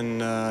playing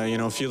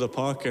and, feel the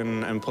puck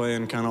and play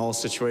in kind of all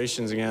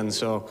situations again.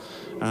 So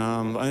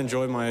I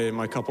enjoyed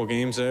my couple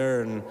games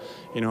there and,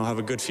 have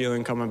a good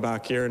feeling coming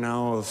back here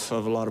now of a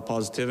lot of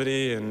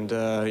positivity and,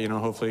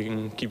 hopefully you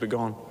can keep it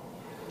going.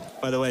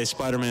 By the way,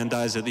 Spider-Man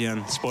dies at the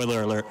end.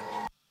 Spoiler alert.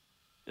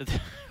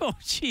 Oh,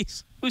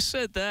 jeez. Who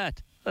said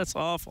that? That's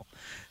awful.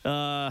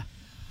 I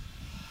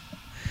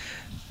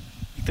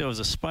think there was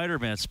a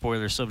Spider-Man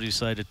spoiler somebody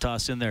decided to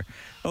toss in there.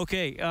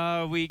 Okay,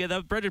 we get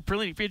that Brendan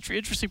Perlini.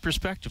 Interesting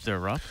perspective there,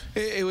 Rob.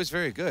 It was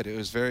very good. He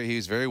was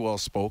very well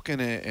spoken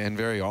and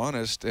very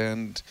honest,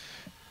 and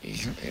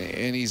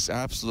he's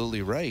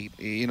absolutely right.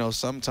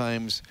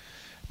 Sometimes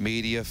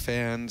media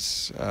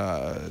fans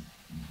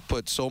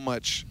put so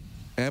much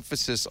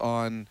emphasis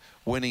on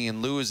winning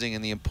and losing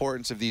and the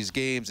importance of these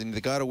games, and they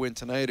got to win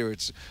tonight or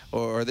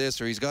this,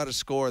 or he's got to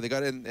score. They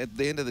got to, at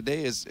the end of the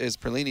day, as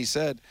Perlini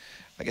said,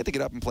 I get to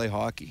get up and play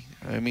hockey.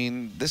 I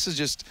mean, this is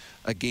just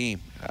a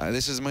game.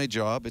 This is my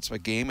job. It's my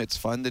game. It's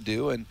fun to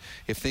do, and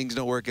if things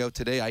don't work out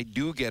today, I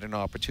do get an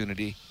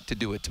opportunity to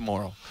do it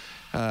tomorrow.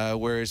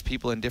 Whereas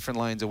people in different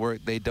lines of work,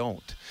 they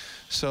don't.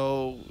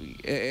 So,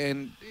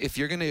 and if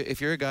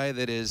you're a guy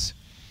that is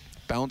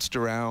bounced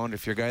around,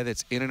 if you're a guy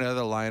that's in and out of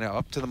the lineup,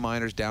 up to the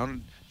minors,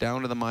 down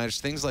to the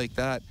minors, things like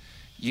that,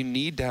 you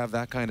need to have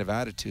that kind of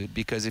attitude,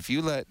 because if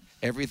you let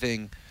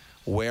everything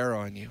wear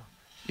on you,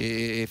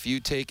 if you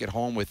take it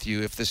home with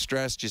you, if the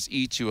stress just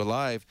eats you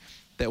alive,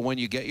 that when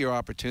you get your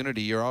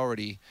opportunity, you're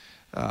already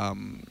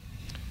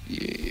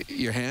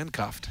you're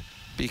handcuffed,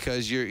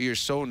 because you're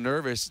so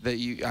nervous that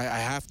I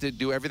have to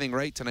do everything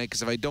right tonight,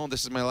 because if I don't,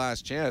 this is my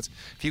last chance.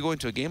 If you go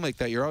into a game like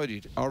that, you're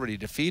already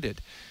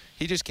defeated.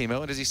 He just came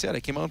out, and as he said, I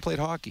came out and played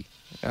hockey.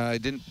 I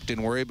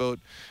didn't worry about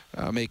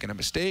making a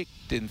mistake.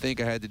 Didn't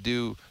think I had to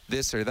do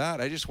this or that.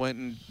 I just went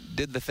and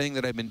did the thing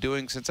that I've been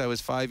doing since I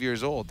was 5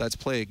 years old. That's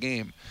play a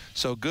game.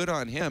 So good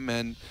on him,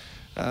 and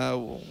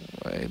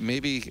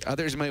maybe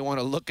others might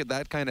want to look at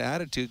that kind of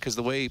attitude, because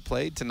the way he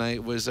played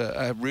tonight was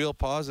a real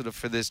positive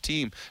for this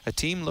team. A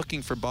team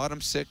looking for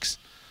bottom six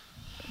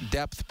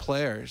depth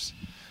players.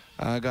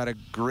 Got a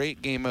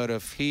great game out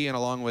of he, and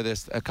along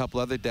with a couple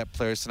other depth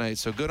players tonight.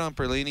 So good on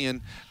Perlini,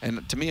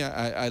 and to me,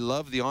 I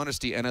love the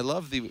honesty, and I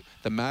love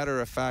the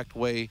matter-of-fact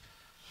way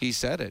he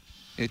said it.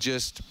 It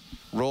just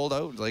rolled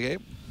out like, hey,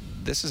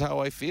 this is how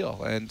I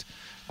feel, and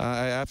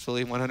I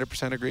absolutely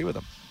 100% agree with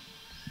him.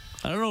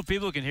 I don't know if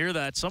people can hear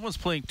that. Someone's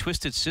playing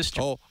Twisted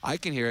Sister. Oh, I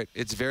can hear it.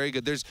 It's very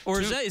good. Is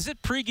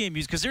it pregame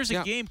music? Because there's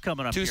a game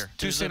coming up here.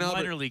 There's a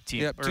minor league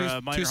team. Yeah, two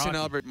St. hockey.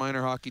 Albert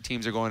minor hockey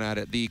teams are going at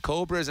it. The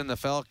Cobras and the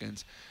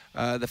Falcons.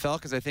 The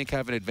Falcons, I think,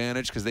 have an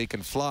advantage because they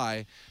can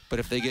fly. But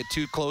if they get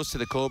too close to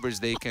the Cobras,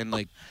 they can,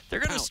 they're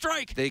going to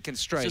strike. They can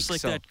strike. Just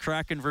like that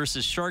Kraken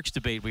versus Sharks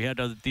debate we had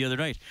the other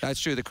night. That's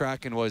true. The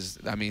Kraken was,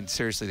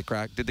 seriously,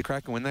 did the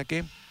Kraken win that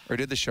game? Or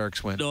did the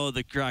Sharks win? No,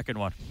 the Kraken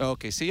won.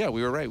 Okay, so yeah,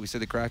 we were right. We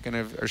said the Kraken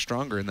are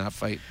stronger in that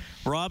fight.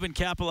 Robin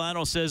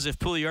Capilano says if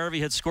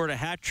Puljujarvi had scored a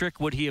hat trick,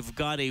 would he have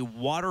got a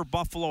water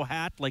buffalo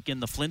hat like in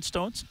the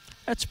Flintstones?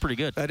 That's pretty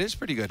good. That is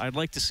pretty good. I'd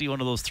like to see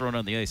one of those thrown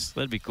on the ice.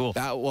 That'd be cool.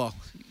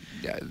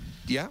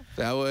 Yeah.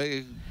 That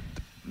way,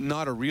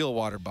 not a real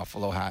water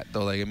buffalo hat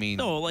though.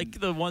 No,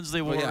 like the ones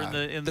they wore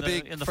in the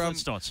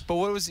Flintstones. But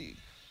what was he?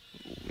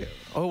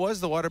 Oh, it was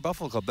the Water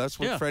Buffalo Club. That's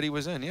what Freddie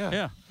was in.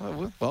 Yeah.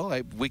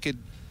 Well, we could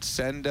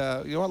send.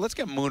 Let's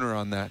get Mooner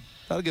on that.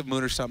 That'll give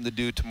Mooner something to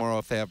do tomorrow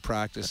if they have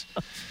practice.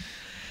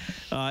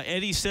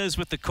 Eddie says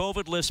with the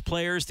COVID list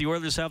players, the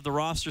Oilers have the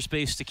roster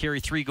space to carry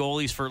 3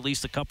 goalies for at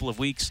least a couple of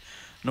weeks.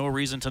 No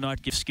reason to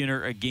not give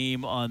Skinner a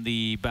game on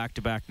the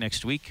back-to-back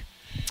next week.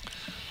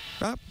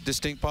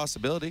 Distinct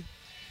possibility.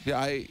 Yeah,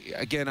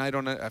 I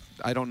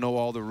don't know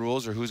all the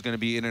rules or who's going to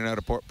be in and out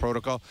of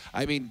protocol.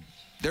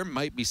 There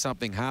might be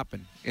something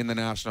happen in the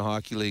National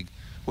Hockey League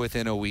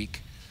within a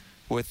week.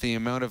 with the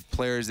amount of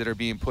players that are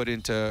being put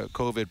into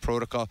COVID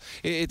protocol.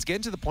 It's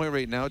getting to the point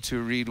right now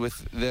to read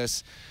with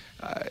this.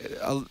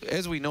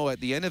 As we know, at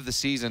the end of the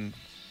season,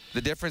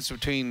 the difference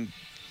between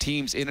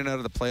teams in and out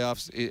of the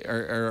playoffs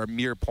are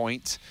mere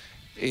points.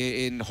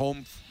 In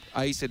home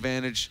ice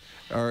advantage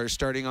or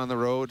starting on the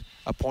road,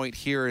 a point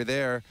here or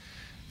there.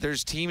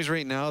 There's teams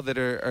right now that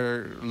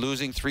are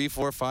losing 3,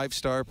 4,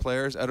 5-star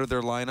players out of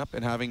their lineup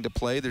and having to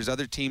play. There's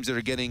other teams that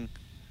are getting,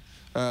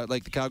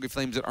 like the Calgary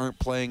Flames, that aren't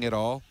playing at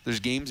all. There's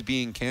games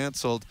being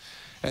canceled.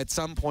 At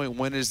some point,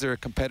 when is there a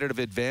competitive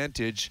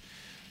advantage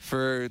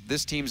for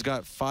this team's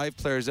got 5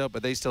 players out,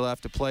 but they still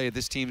have to play?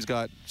 This team's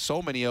got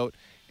so many out,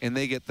 and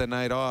they get the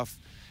night off.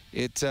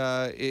 It's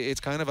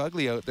kind of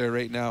ugly out there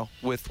right now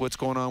with what's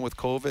going on with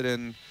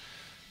COVID.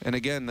 And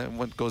again,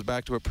 what goes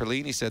back to what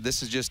Perlini said,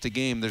 this is just a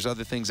game. There's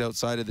other things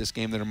outside of this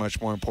game that are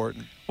much more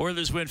important.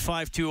 Oilers win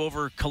 5-2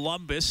 over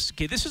Columbus.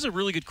 Okay, this is a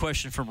really good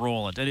question from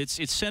Roland, and it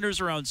centers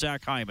around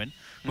Zach Hyman,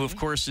 who, of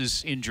course,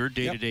 is injured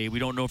day to day. We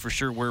don't know for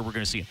sure where we're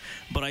going to see him.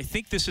 But I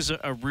think this is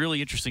a really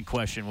interesting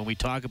question when we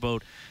talk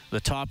about the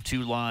top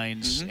 2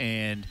 lines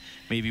and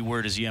maybe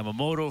where does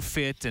Yamamoto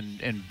fit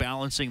and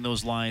balancing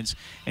those lines.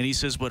 And he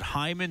says, would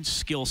Hyman's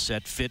skill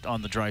set fit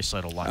on the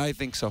Draisaitl line? I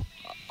think so.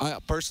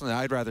 Personally,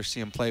 I'd rather see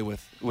him play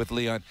with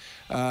Leon.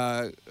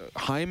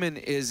 Hyman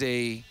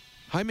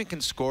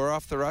can score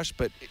off the rush,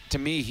 but to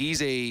me,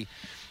 he's a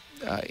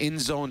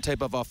in-zone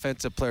type of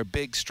offensive player.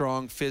 Big,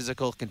 strong,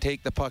 physical, can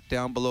take the puck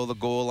down below the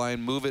goal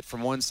line, move it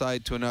from one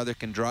side to another,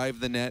 can drive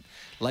the net,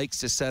 likes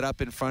to set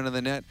up in front of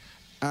the net.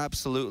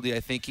 Absolutely, I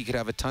think he could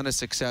have a ton of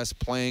success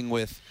playing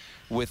with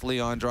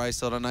Leon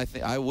Draisaitl, and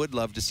I would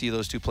love to see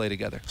those two play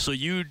together. So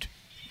you'd,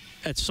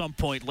 at some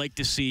point, like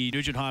to see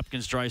Nugent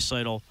Hopkins,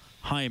 Draisaitl,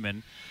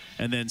 Hyman,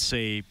 and then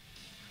say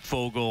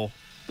Foegele,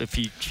 if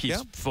he's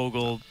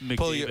Foegele,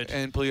 McDavid,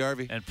 and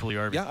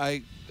Puljujarvi. Yeah,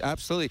 I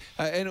absolutely.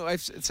 And I've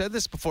said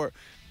this before.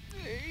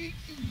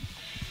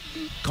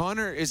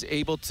 Connor is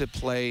able to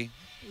play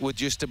with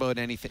just about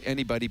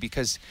anybody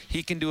because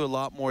he can do a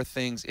lot more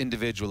things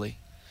individually.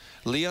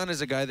 Leon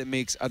is a guy that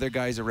makes other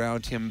guys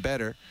around him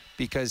better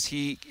because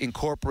he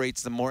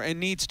incorporates them more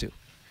and needs to.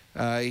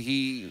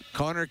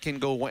 Connor can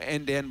go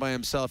end-to-end by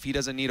himself. He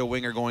doesn't need a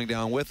winger going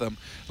down with him.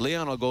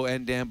 Leon will go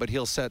end-to-end, but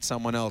he'll set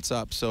someone else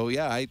up. So,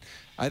 yeah,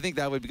 I think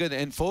that would be good.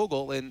 And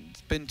Foegele, and it's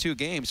been 2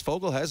 games,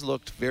 Foegele has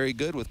looked very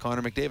good with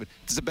Connor McDavid.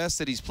 It's the best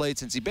that he's played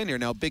since he's been here.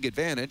 Now, big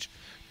advantage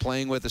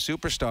playing with a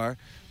superstar,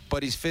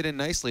 but he's fit in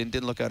nicely and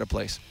didn't look out of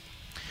place.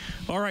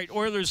 All right,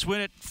 Oilers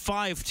win it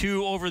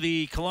 5-2 over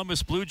the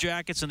Columbus Blue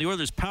Jackets, and the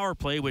Oilers' power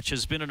play, which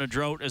has been in a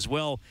drought as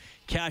well,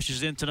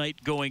 cashes in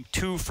tonight, going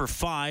 2 for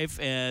 5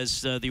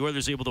 as the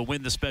Oilers able to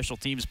win the special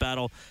teams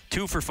battle.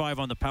 2 for 5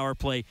 on the power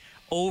play,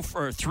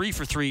 3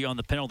 for 3 on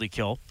the penalty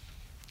kill,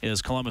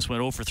 as Columbus went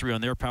 0 for 3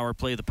 on their power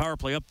play. The power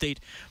play update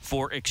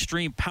for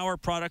Extreme Power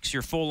Products,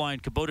 your full-line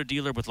Kubota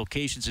dealer with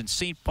locations in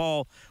St.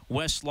 Paul,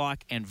 Westlock,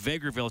 and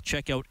Vegreville.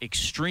 Check out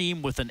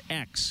Extreme with an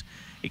X,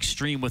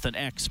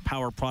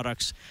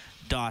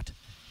 powerproducts.com.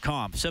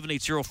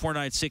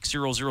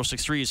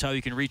 780-496-0063 is how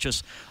you can reach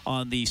us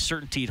on the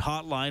Certainteed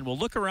hotline. We'll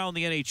look around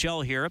the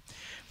NHL here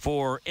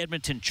for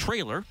Edmonton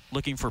Trailer.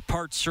 Looking for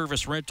parts,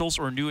 service, rentals,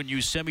 or new and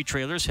used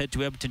semi-trailers, head to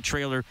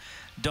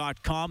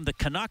edmontontrailer.com. The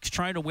Canucks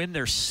trying to win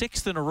their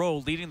 6th in a row,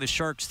 leading the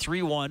Sharks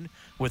 3-1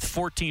 with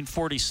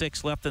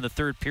 14:46 left in the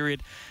third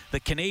period. The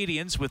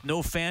Canadians, with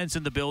no fans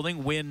in the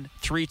building, win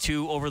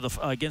 3-2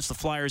 against the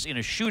Flyers in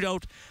a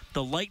shootout.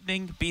 The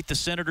Lightning beat the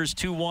Senators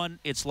 2-1.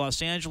 It's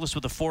Los Angeles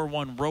with a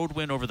 4-1 road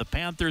win over the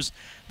Panthers.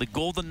 The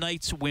Golden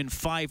Knights win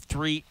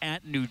 5-3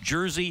 at New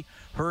Jersey.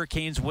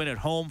 Hurricanes win at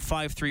home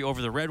 5-3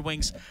 over the Red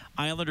Wings.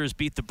 Islanders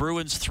beat the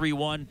Bruins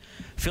 3-1.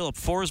 Philip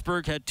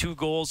Forsberg had 2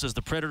 goals as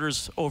the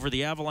Predators over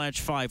the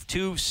Avalanche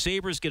 5-2.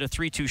 Sabres get a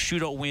 3-2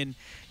 shootout win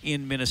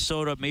in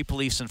Minnesota. Maple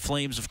Leafs and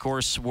Flames, of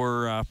course,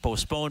 were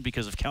postponed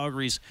because of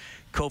Calgary's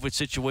COVID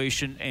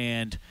situation,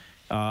 and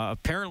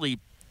apparently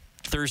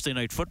Thursday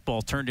Night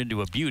Football turned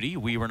into a beauty.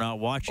 We were not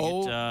watching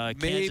it.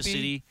 Kansas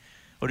City.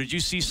 Oh, did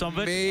you see some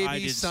of it?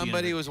 Maybe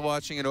somebody was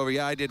watching it over.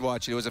 Yeah, I did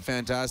watch it. It was a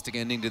fantastic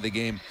ending to the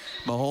game.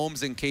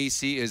 Mahomes and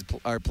KC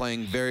are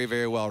playing very,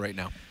 very well right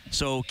now.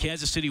 So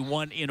Kansas City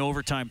won in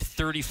overtime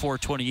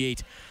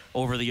 34-28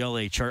 over the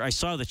LA Chargers. I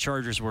saw the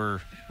Chargers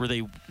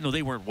they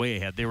weren't way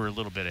ahead. They were a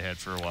little bit ahead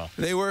for a while.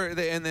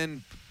 And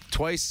then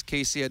twice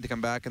KC had to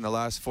come back in the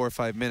last 4 or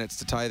 5 minutes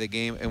to tie the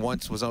game, and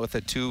once was out with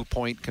a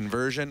 2-point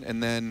conversion,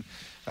 and then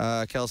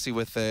Kelsey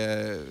with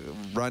a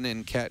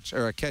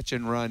catch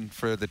and run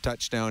for the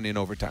touchdown in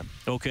overtime.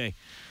 Okay.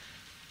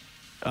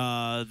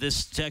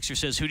 This texter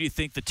says, who do you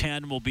think the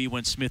tandem will be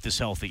when Smith is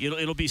healthy?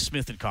 It'll be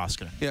Smith and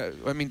Koskinen. Yeah,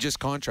 I mean, just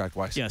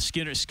contract-wise. Yeah,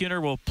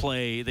 Skinner will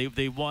play.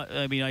 They want.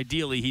 I mean,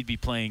 ideally, he'd be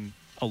playing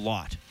a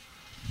lot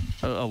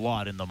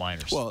in the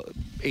minors. Well,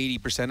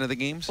 80% of the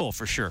games. Oh,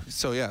 for sure.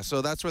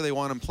 So that's where they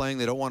want him playing.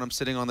 They don't want him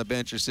sitting on the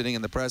bench or sitting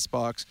in the press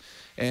box.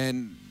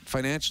 And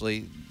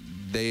financially,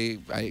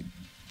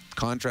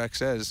 contract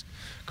says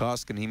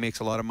Koskinen, he makes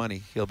a lot of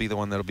money. He'll be the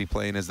one that'll be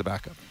playing as the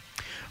backup.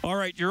 All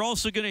right, you're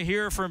also going to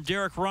hear from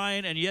Derek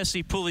Ryan and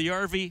Jesse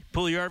Puljujarvi.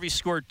 Puljujarvi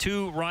scored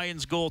 2.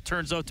 Ryan's goal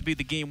turns out to be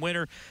the game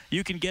winner.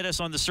 You can get us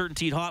on the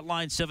Certainteed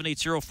hotline,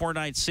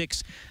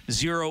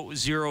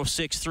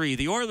 780-496-0063.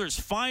 The Oilers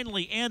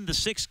finally end the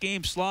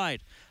 6-game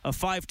slide, a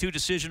 5-2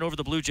 decision over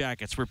the Blue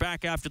Jackets. We're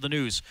back after the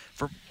news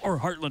for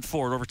Heartland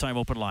Ford Overtime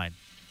Open Line.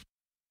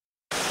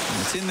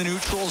 It's in the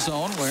neutral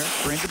zone where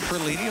Brendan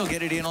Perlini will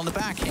get it in on the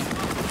backhand.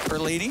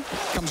 Perlini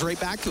comes right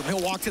back to him.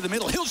 He'll walk to the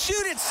middle. He'll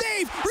shoot it.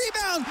 Save.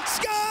 Rebound.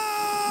 Scores!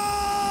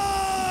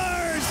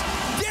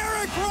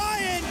 Derek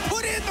Ryan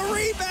put in the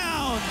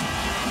rebound.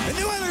 And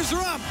the Oilers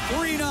are up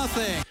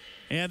 3-0.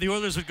 And the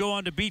Oilers would go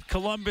on to beat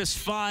Columbus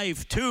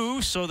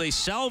 5-2, so they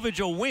salvage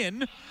a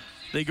win.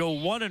 They go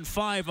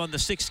 1-5 on the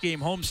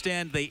 6-game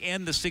homestand. They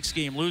end the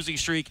 6-game losing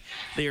streak.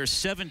 They are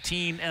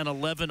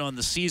 17-11 on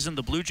the season.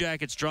 The Blue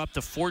Jackets dropped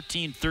to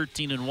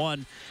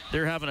 14-13-1.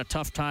 They're having a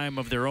tough time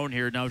of their own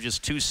here, now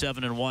just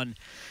 2-7-1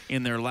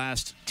 in their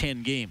last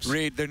 10 games.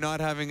 Reed, they're not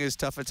having as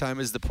tough a time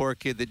as the poor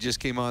kid that just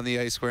came on the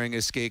ice wearing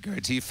his skate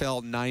guards. He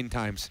fell 9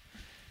 times.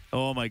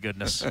 Oh, my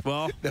goodness.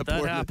 Well, that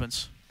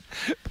happens.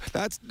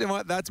 That's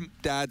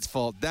Dad's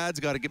fault. Dad's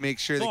got to make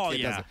sure the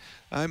kid doesn't.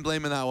 I'm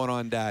blaming that one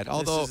on Dad.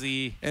 Although,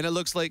 and it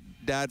looks like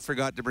Dad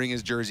forgot to bring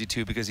his jersey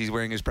too because he's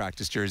wearing his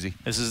practice jersey.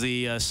 This is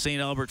the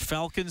St. Albert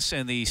Falcons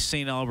and the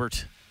St.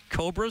 Albert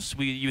Cobras.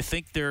 You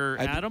think they're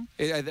Adam?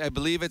 I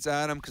believe it's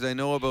Adam because I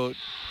know about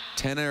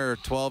 10 or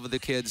 12 of the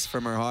kids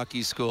from our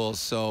hockey schools.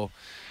 So,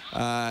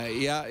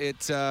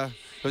 it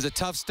was a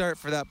tough start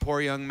for that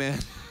poor young man.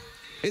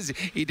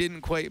 He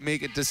didn't quite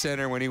make it to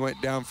center when he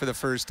went down for the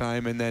first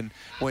time and then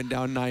went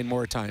down 9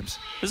 more times.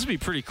 This would be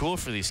pretty cool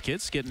for these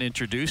kids getting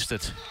introduced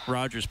at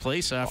Rogers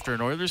Place after an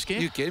Oilers game.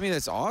 You kidding me?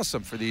 That's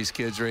awesome for these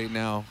kids right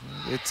now.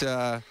 It's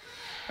they're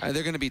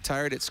going to be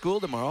tired at school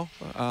tomorrow,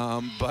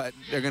 but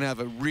they're going to have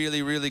a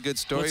really, really good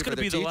story. Well, it's going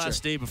to be the teacher.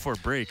 last day before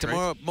break.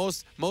 Tomorrow,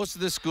 right? most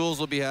of the schools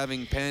will be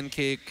having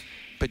pancake,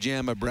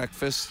 pajama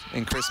breakfast,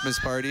 and Christmas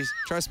parties.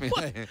 Trust me.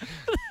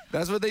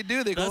 That's what they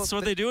do. That's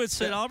what they do at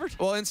St. Albert?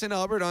 Well, in St.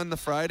 Albert, on the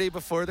Friday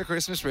before the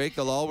Christmas break,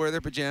 they'll all wear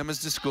their pajamas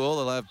to school.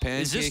 They'll have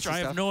pancakes. I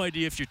have no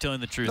idea if you're telling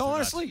the truth. No,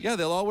 honestly, yeah,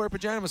 they'll all wear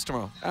pajamas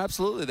tomorrow.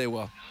 Absolutely, they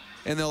will.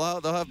 And they'll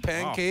have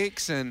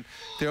pancakes, and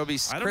there'll be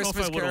Christmas carols. I don't know if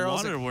I would have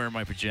wanted to wear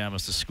my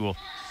pajamas to school.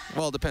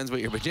 Well, it depends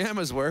what your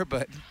pajamas were,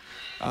 but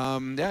I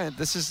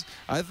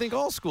think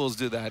all schools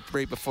do that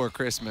right before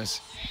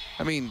Christmas.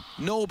 I mean,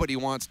 nobody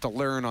wants to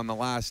learn on the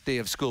last day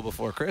of school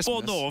before Christmas.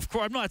 Well, no, of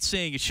course. I'm not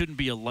saying it shouldn't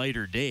be a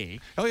lighter day.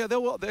 Oh, yeah,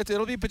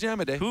 it'll be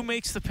pajama day. Who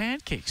makes the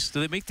pancakes? Do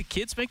they make the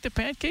kids make the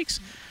pancakes?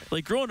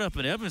 Like growing up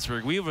in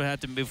Evansburg, we would have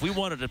to, if we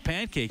wanted a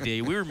pancake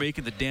day, we were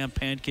making the damn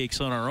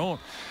pancakes on our own.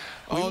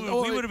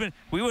 We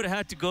would have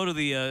had to go to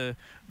the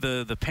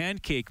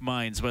pancake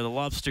mines by the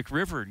Lobstick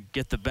River and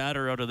get the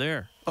batter out of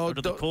there. Out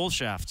of the coal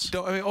shafts.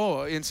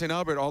 In St.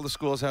 Albert, all the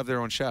schools have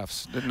their own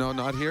chefs. No,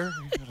 not here.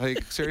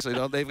 Like, seriously,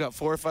 they've got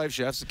 4 or 5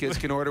 chefs. The kids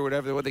can order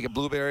whatever they want. They get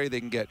blueberry, they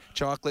can get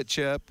chocolate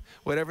chip,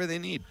 whatever they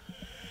need.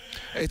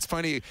 It's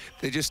funny,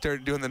 they just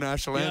started doing the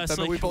national anthem,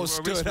 and we both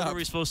stood up. What are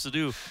we supposed to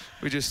do?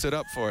 We just stood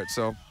up for it,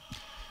 so.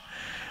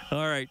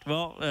 All right,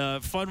 well,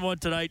 fun one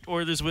tonight.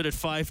 Oilers win at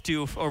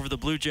 5-2 over the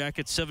Blue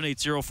Jackets.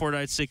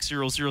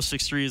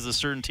 780-496-0063 is the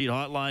Certainteed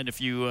hotline.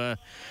 If you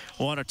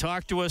want to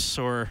talk to us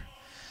or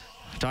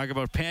talk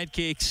about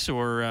pancakes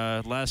or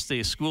last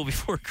day of school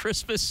before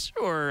Christmas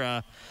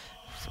or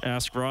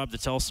ask Rob to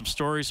tell some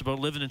stories about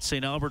living in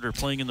St. Albert or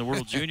playing in the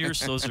World Juniors,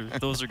 those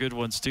are good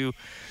ones too.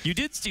 You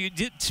did.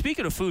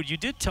 Speaking of food, you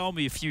did tell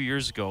me a few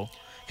years ago,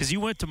 because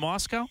you went to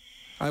Moscow.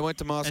 I went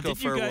to Moscow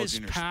for World Juniors.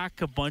 Did you guys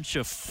pack a bunch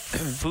of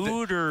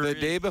food? The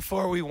day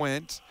before we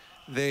went,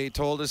 they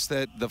told us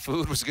that the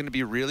food was going to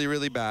be really,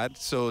 really bad,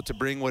 so to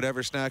bring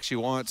whatever snacks you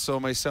want. So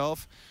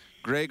myself,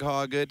 Greg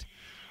Hoggett,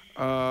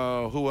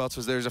 who else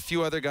was there? There's a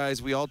few other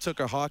guys. We all took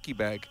a hockey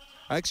bag.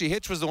 Actually,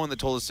 Hitch was the one that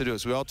told us to do it.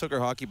 So we all took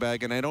our hockey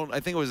bag, and I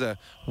think it was a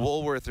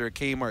Woolworth or a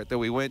Kmart that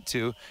we went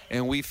to,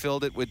 and we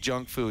filled it with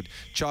junk food,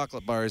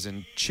 chocolate bars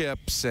and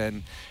chips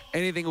and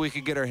anything we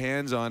could get our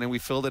hands on, and we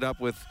filled it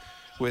up with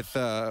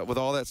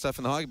all that stuff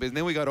in the hockey bag. And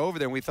then we got over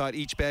there and we thought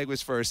each bag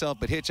was for ourselves,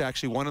 but Hitch,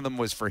 actually, one of them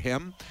was for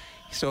him.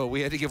 So we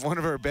had to give one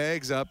of our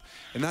bags up,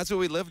 and that's what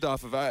we lived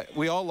off of.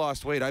 We all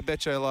lost weight. I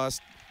bet you I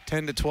lost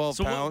 10 to 12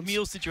 pounds. So what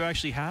meals did you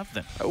actually have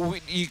then?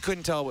 You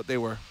couldn't tell what they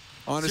were.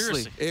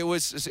 Honestly,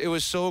 seriously? It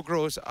was so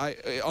gross.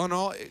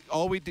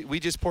 We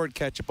just poured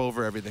ketchup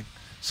over everything.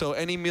 So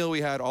any meal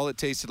we had, all it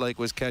tasted like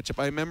was ketchup.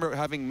 I remember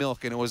having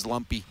milk and it was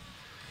lumpy.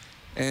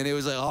 And it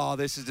was like, oh,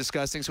 this is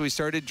disgusting. So we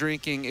started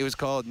drinking. It was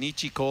called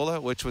Nietzsche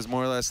Cola, which was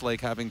more or less like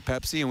having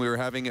Pepsi. And we were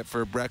having it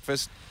for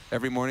breakfast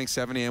every morning,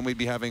 7 a.m. We'd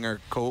be having our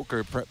Coke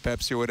or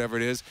Pepsi or whatever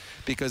it is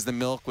because the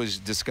milk was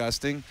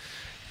disgusting.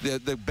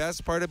 The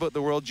best part about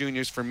the World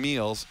Juniors for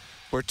meals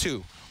were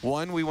 2.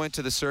 One, we went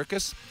to the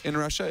circus in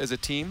Russia as a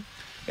team.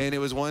 And it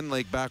was one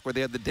like back where they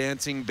had the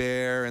dancing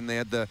bear and they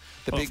had the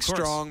big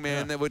strong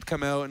man that would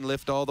come out and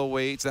lift all the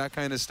weights, that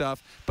kind of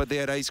stuff. But they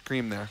had ice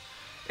cream there.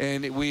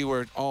 And we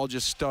were all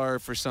just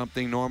starved for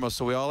something normal.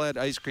 So we all had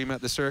ice cream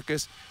at the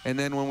circus. And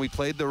then when we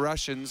played the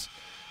Russians,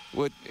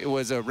 it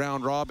was a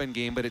round robin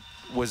game, but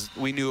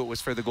we knew it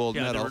was for the gold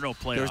medal. There were no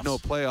playoffs. There was no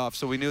playoffs,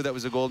 so we knew that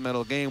was a gold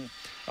medal game.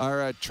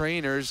 Our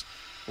trainers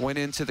went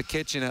into the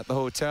kitchen at the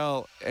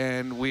hotel,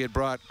 and we had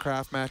brought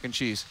Kraft mac and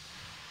cheese.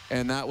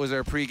 And that was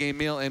our pregame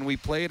meal, and we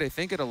played, I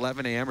think, at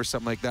 11 a.m. or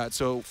something like that.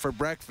 So for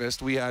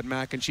breakfast, we had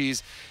mac and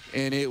cheese,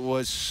 and it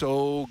was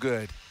so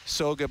good.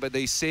 So good, but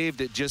they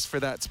saved it just for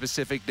that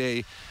specific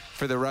day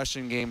for the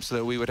Russian game so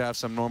that we would have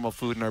some normal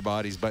food in our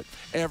bodies. But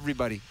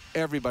everybody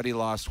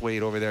lost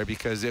weight over there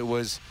because that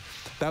was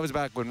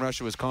back when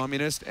Russia was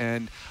communist,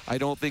 and I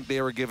don't think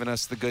they were giving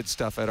us the good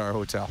stuff at our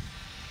hotel.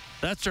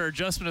 That's our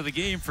adjustment of the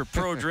game for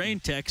Pro Drain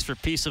Text for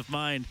peace of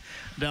mind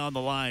down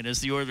the line as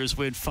the Oilers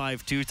win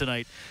 5-2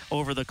 tonight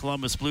over the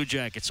Columbus Blue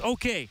Jackets.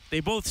 Okay, they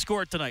both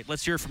scored tonight.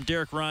 Let's hear from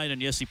Derek Ryan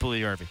and Jesse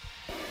Puljujärvi.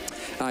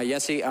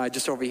 Jesse,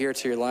 just over here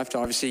to your left,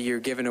 obviously you're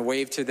giving a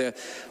wave to the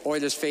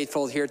Oilers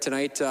faithful here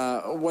tonight.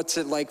 What's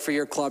it like for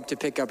your club to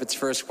pick up its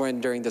first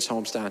win during this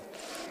homestand?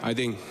 I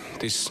think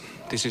this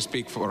is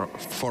big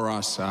for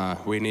us.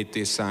 We need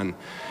this and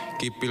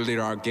keep building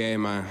our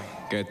game and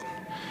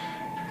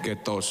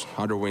get those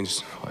other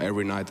wins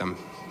every night.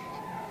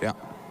 Yeah.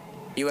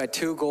 You had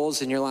 2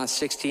 goals in your last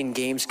 16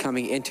 games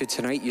coming into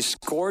tonight. You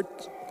scored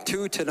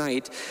 2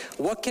 tonight.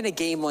 What can a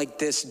game like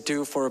this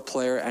do for a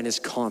player and his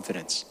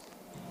confidence?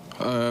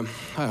 I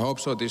hope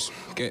so. This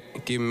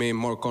give me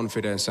more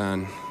confidence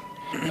and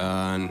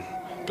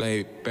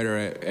play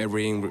better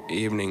every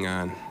evening,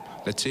 and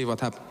let's see what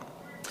happens.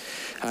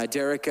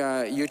 Derek,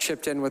 you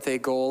chipped in with a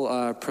goal.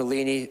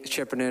 Perlini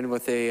chipping in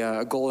with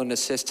a goal and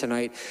assist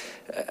tonight.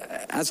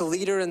 As a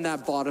leader in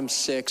that bottom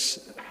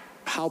 6,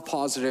 how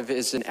positive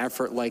is an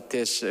effort like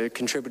this,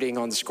 contributing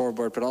on the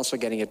scoreboard, but also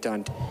getting it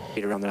done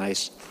around the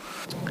ice?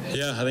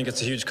 Yeah, I think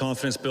it's a huge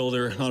confidence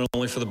builder, not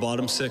only for the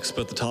bottom 6,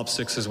 but the top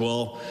 6 as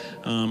well.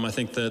 I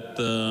think that,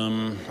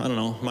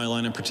 my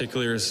line in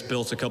particular has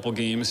built a couple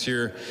games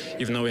here.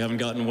 Even though we haven't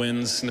gotten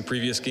wins in the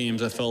previous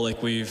games, I felt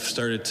like we've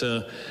started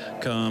to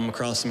come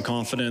across some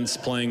confidence,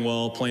 playing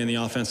well, playing the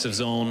offensive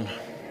zone,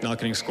 not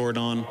getting scored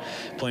on,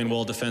 playing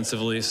well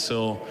defensively.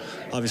 So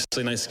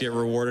obviously nice to get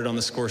rewarded on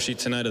the score sheet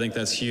tonight. I think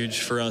that's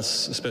huge for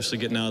us, especially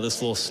getting out of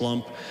this little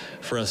slump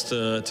for us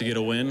to get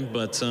a win.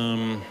 But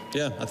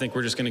I think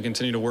we're just going to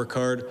continue to work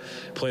hard,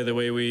 play the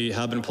way we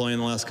have been playing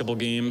the last couple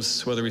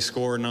games. Whether we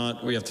score or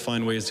not, we have to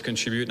find ways to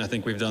contribute, and I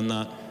think we've done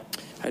that.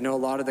 I know a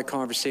lot of the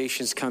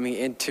conversations coming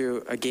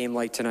into a game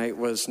like tonight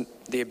was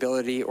the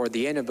ability or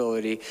the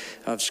inability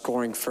of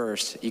scoring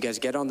first. You guys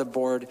get on the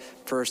board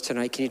first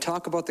tonight. Can you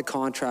talk about the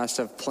contrast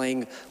of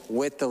playing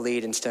with the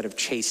lead instead of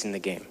chasing the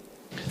game?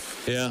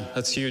 Yeah,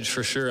 that's huge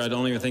for sure. I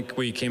don't even think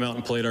we came out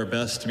and played our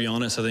best, to be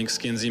honest. I think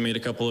Skinsey made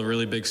a couple of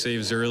really big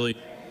saves early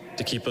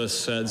to keep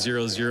us at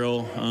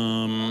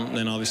 0-0.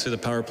 Then obviously the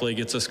power play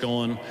gets us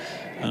going.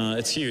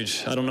 It's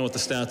huge. I don't know what the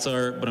stats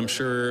are, but I'm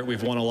sure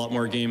we've won a lot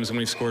more games when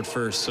we've scored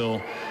first.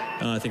 So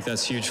I think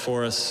that's huge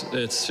for us.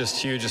 It's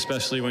just huge,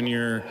 especially when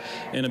you're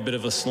in a bit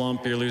of a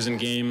slump, you're losing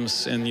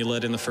games, and you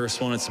let in the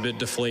first one. It's a bit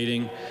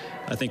deflating.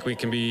 I think we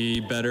can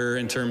be better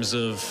in terms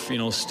of,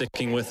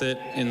 sticking with it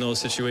in those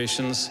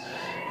situations.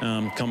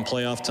 Come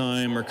playoff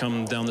time or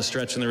come down the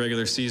stretch in the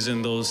regular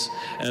season, those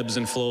ebbs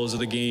and flows of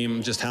the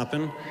game just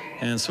happen.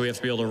 And so we have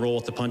to be able to roll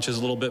with the punches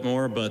a little bit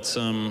more, but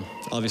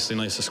obviously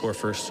nice to score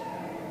first.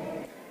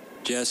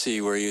 Jesse,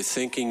 were you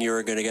thinking you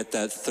were going to get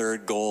that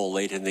third goal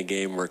late in the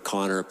game where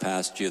Connor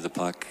passed you the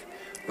puck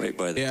right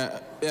by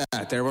the... Yeah,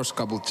 there was a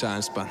couple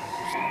chances, but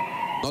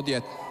not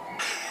yet.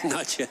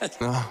 Not yet?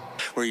 No.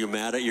 Were you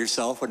mad at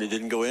yourself when it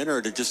didn't go in,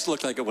 or did it just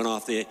look like it went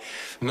off the...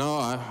 No,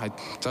 I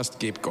just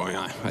keep going.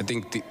 I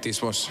think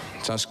this was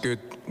just good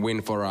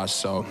win for us,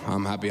 so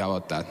I'm happy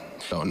about that.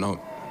 So,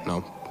 no.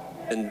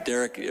 And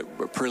Derek,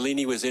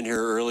 Perlini was in here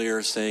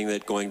earlier saying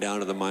that going down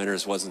to the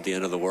minors wasn't the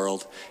end of the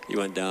world. You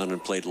went down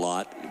and played a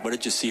lot. What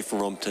did you see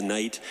from him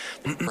tonight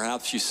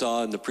perhaps you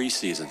saw in the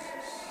preseason?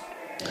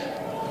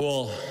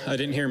 Well, I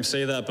didn't hear him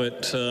say that,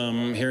 but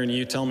hearing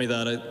you tell me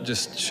that, it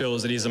just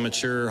shows that he's a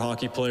mature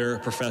hockey player, a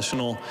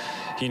professional.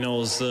 He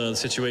knows the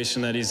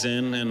situation that he's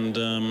in,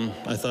 and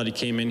I thought he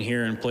came in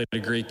here and played a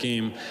great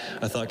game.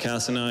 I thought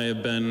Cass and I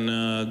have been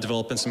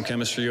developing some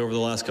chemistry over the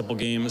last couple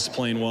games,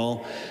 playing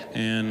well,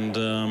 and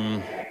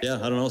I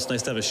don't know, it's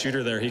nice to have a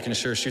shooter there. He can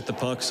sure shoot the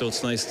puck, so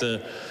it's nice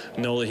to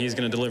know that he's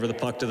going to deliver the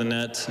puck to the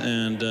net,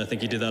 and I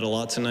think he did that a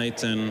lot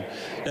tonight, and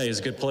he's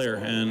a good player,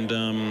 and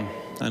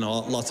I know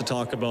lots to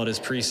talk about his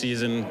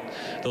preseason,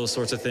 those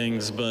sorts of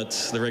things, but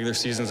the regular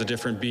season's a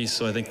different beast,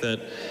 so I think that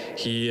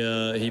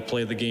he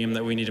played the game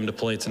that we need him to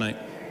play tonight.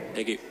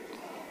 Thank you.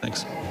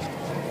 Thanks.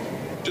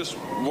 Just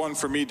one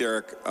for me,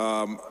 Derek.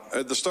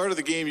 At the start of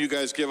the game, you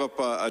guys give up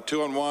a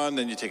 2-on-1,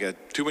 then you take a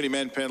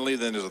too-many-men penalty,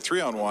 then there's a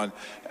 3-on-1,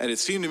 and it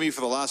seemed to me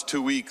for the last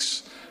 2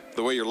 weeks,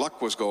 the way your luck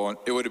was going,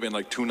 it would have been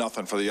like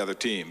 2-0 for the other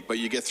team. But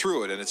you get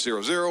through it, and it's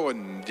 0-0,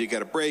 and you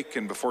get a break,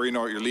 and before you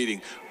know it, you're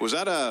leading. Was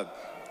that a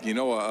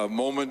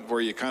moment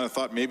where you kind of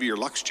thought maybe your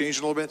luck's changed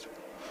a little bit?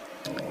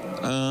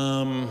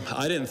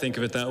 I didn't think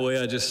of it that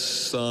way. I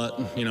just thought,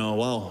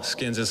 wow,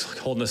 Skins is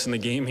holding us in the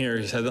game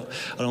here. I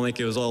don't think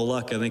it was all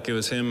luck. I think it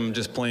was him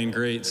just playing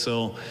great.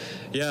 So,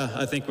 yeah,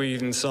 I think we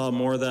even saw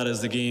more of that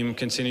as the game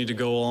continued to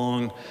go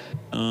along.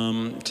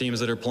 Teams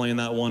that are playing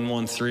that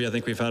 1-1-3, I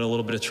think we've had a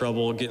little bit of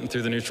trouble getting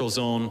through the neutral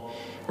zone.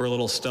 We're a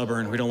little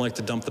stubborn. We don't like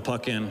to dump the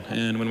puck in.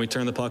 And when we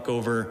turn the puck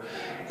over,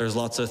 there's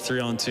lots of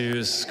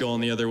 3-on-2s going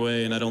the other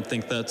way, and I don't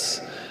think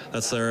that's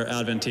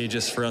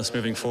advantageous for us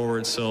moving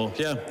forward. So,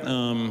 yeah,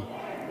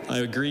 I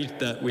agree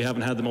that we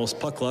haven't had the most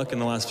puck luck in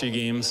the last few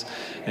games,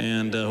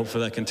 and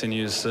hopefully that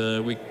continues.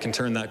 We can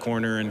turn that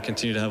corner and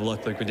continue to have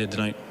luck like we did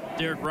tonight.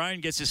 Derek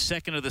Ryan gets his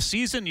second of the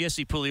season.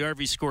 Jesse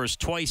Puljujarvi scores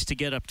twice to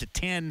get up to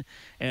 10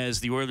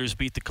 as the Oilers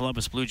beat the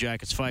Columbus Blue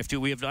Jackets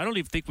 5-2. I don't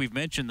even think we've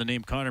mentioned the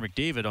name Connor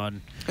McDavid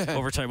on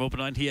Overtime Open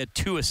Line. He had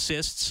 2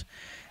 assists,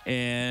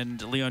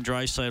 and Leon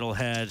Draisaitl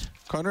had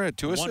Connor had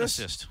 2 assists? 1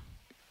 assist.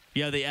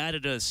 Yeah, they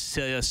added a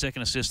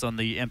second assist on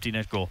the empty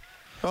net goal.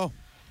 Oh,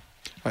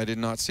 I did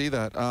not see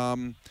that.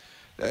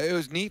 It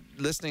was neat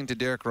listening to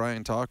Derek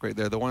Ryan talk right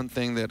there. The one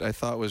thing that I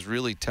thought was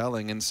really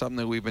telling, and something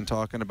that we've been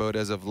talking about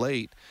as of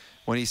late,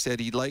 when he said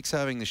he likes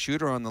having the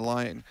shooter on the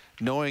line,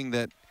 knowing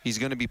that he's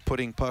going to be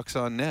putting pucks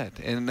on net.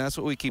 And that's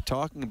what we keep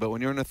talking about.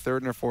 When you're in a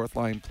third or fourth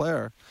line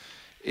player,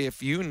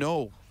 if you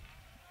know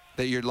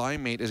that your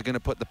line mate is going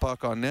to put the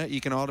puck on net, you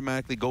can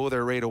automatically go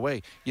there right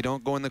away. You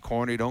don't go in the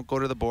corner, you don't go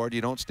to the board,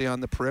 you don't stay on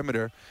the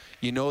perimeter.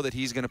 You know that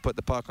he's going to put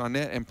the puck on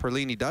net, and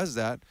Perlini does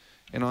that.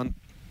 And on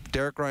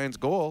Derek Ryan's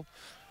goal,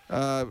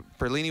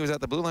 Perlini was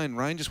at the blue line.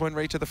 Ryan just went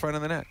right to the front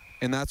of the net.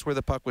 And that's where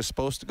the puck was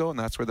supposed to go, and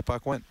that's where the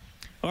puck went.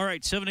 All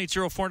right,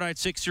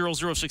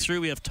 780-496-0063.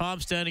 We have Tom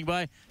standing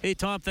by. Hey,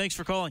 Tom, thanks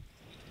for calling.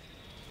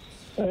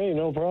 Hey,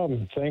 no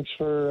problem. Thanks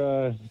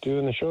for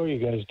doing the show you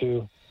guys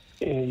do.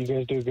 You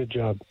guys do a good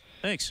job.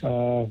 Thanks.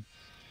 Got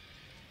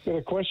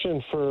a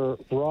question for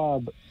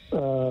Rob. I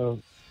know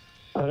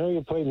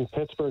you played in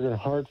Pittsburgh and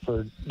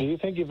Hartford. Do you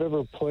think you've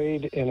ever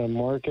played in a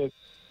market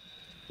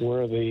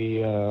where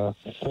the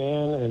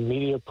fan and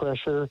media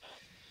pressure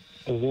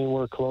is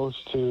anywhere close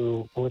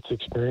to what's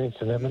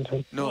experienced in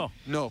Edmonton? No,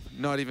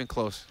 not even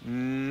close.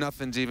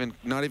 Nothing's even,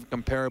 not even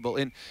comparable.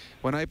 In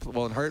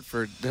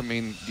Hartford, I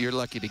mean, you're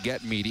lucky to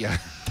get media.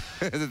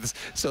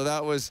 So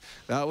that was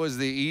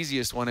the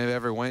easiest one I've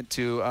ever went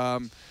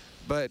to.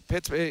 But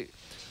Pittsburgh,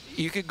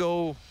 you could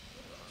go,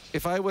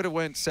 if I would have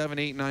went 7,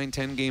 8, 9,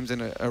 10 games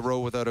in a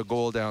row without a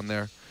goal down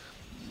there,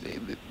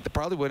 there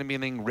probably wouldn't be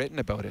anything written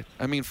about it.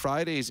 I mean,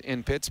 Fridays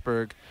in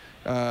Pittsburgh,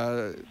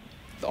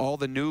 all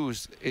the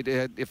news,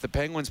 if the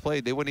Penguins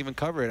played, they wouldn't even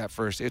cover it at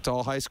first. It's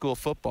all high school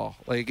football.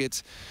 Like,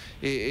 it's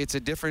a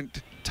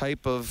different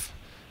type of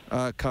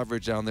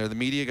coverage down there. The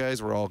media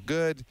guys were all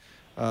good.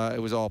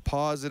 It was all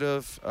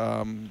positive.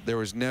 There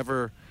was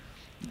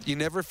you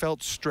never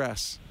felt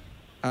stress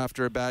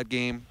after a bad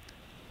game,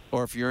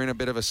 or if you're in a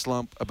bit of a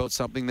slump about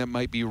something that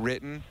might be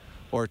written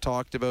or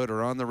talked about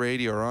or on the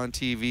radio or on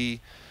TV.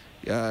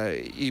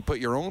 You put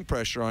your own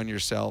pressure on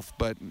yourself,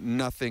 but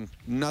nothing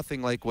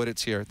like what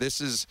it's here.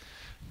 This is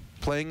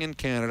playing in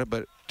Canada,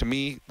 but to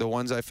me, the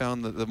ones I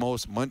found the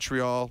most,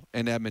 Montreal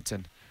and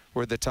Edmonton,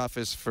 were the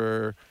toughest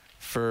for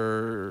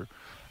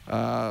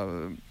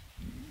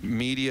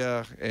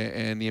media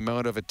and the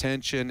amount of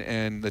attention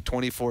and the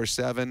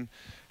 24/7.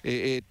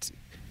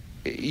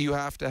 You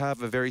have to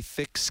have a very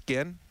thick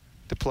skin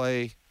to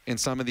play in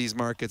some of these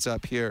markets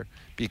up here,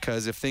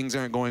 because if things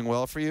aren't going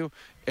well for you,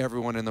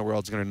 everyone in the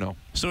world's going to know.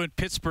 So in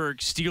Pittsburgh,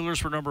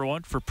 Steelers were number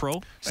 1 for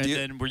pro, and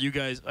then were you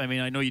guys, I mean,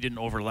 I know you didn't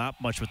overlap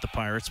much with the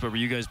Pirates, but were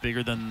you guys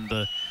bigger than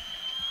the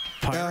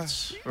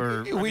Pirates?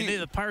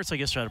 The Pirates, I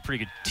guess, had a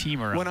pretty good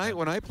team around.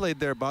 When I played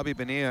there, Bobby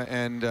Bonilla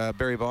and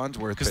Barry Bonds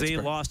were at Pittsburgh. Because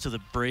they lost to the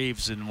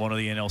Braves in one of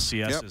the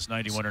NLCSs,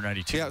 91 or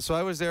 92. Yeah, so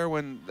I was there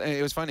when,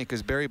 it was funny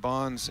because Barry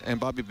Bonds and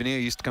Bobby Bonilla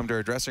used to come to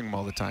our dressing room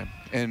all the time.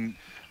 And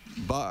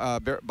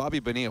Bobby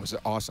Bonilla was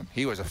awesome.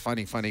 He was a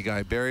funny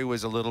guy. Barry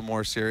was a little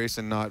more serious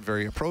and not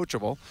very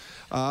approachable.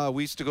 I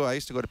used to go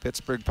to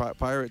Pittsburgh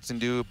Pirates and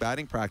do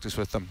batting practice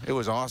with them. It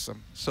was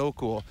awesome. So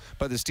cool.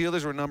 But the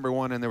Steelers were number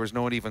 1, and there was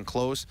no one even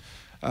close.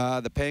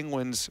 The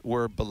Penguins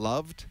were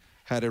beloved.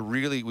 We had a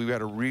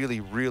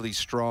really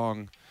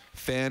strong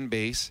fan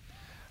base.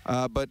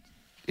 But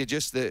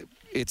it's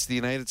the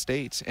United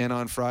States. And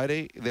on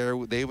Friday,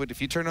 they would,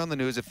 if you turn on the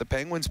news, if the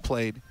Penguins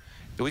played,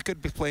 we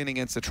could be playing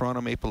against the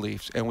Toronto Maple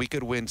Leafs, and we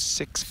could win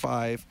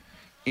 6-5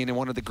 in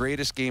one of the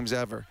greatest games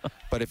ever.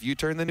 But if you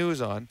turn the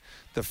news on,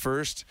 the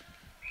first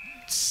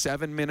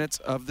 7 minutes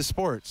of the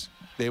sports,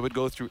 they would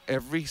go through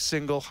every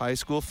single high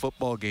school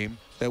football game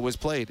that was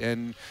played.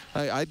 And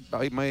I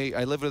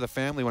lived with a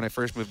family when I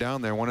first moved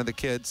down there. One of the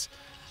kids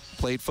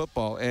played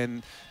football,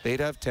 and they'd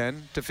have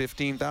 10 to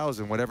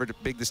 15,000, whatever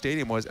big the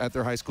stadium was, at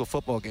their high school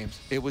football games.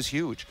 It was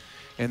huge.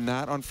 And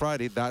that on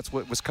Friday, that's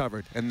what was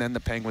covered. And then the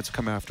Penguins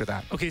come after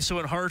that. Okay, so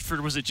at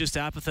Hartford, was it just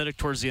apathetic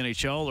towards the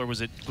NHL, or was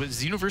the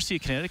University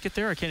of Connecticut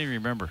there? I can't even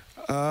remember.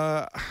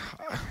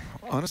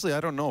 Honestly, I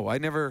don't know.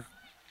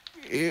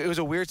 it was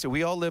a weird. So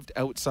we all lived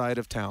outside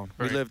of town.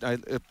 Right. We lived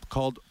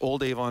called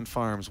Old Avon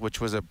Farms, which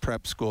was a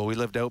prep school. We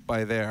lived out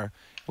by there.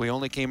 We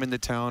only came into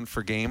town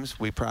for games.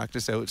 We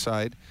practiced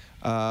outside.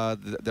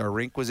 The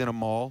rink was in a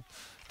mall.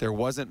 There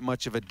wasn't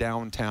much of a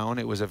downtown.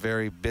 It was a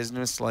very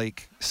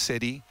business-like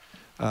city.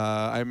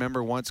 I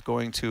remember once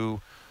going to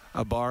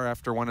a bar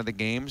after one of the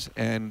games,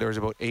 and there was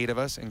about 8 of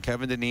us, and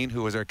Kevin Dineen,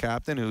 who was our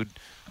captain, who'd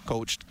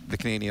coached the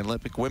Canadian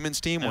Olympic women's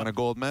team, won a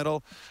gold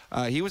medal.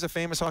 He was a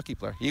famous hockey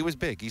player. He was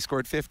big. He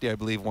scored 50, I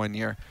believe, one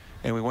year.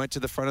 And we went to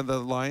the front of the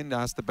line,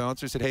 asked the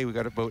bouncer, said, hey, we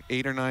got about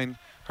 8 or 9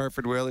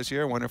 Hartford Whalers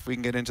here. I wonder if we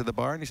can get into the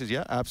bar. And he says,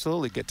 yeah,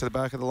 absolutely. Get to the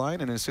back of the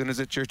line, and as soon as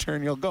it's your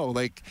turn, you'll go.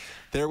 Like,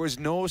 there was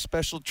no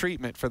special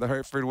treatment for the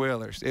Hartford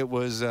Whalers. It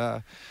was,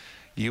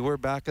 you were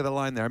back of the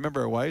line there. I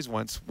remember our wives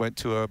once went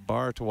to a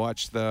bar to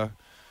watch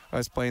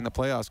us playing the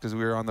playoffs because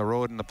we were on the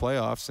road in the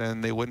playoffs,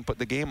 and they wouldn't put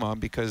the game on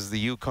because the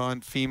Yukon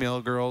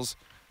female girls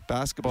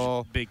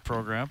basketball big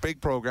program,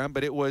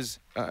 but it was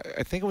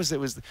I think it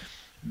was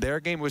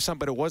their game was something,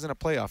 but it wasn't a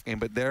playoff game,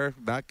 but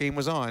that game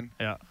was on.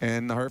 Yeah.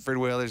 And the Hartford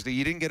Whalers,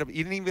 you didn't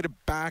even get a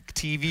back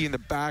TV in the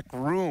back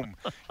room.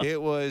 It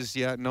was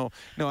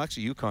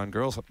actually Yukon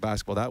girls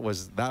basketball, that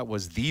was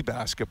the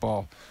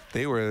basketball.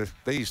 They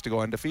used to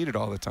go undefeated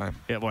all the time.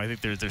 Yeah, well, I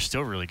think they're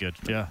still really good.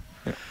 Yeah.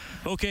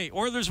 Okay,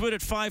 Oilers win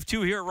at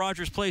 5-2 here at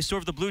Rogers Place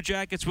over the Blue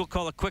Jackets. We'll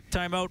call a quick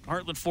timeout.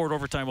 Heartland Ford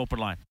overtime open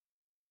line.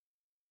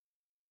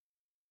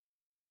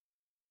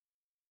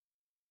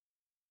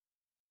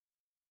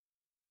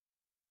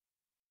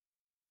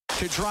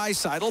 To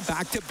Draisaitl,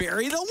 back to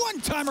Barrie, the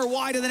one-timer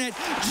wide of the net,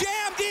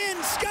 jammed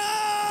in, scores!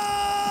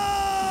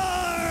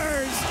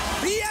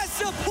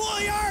 Yes,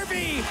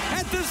 Puljujärvi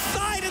at the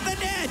side of the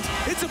net.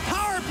 It's a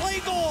power play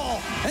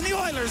goal, and the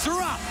Oilers are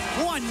up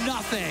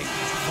 1-0.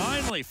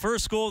 Finally,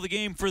 first goal of the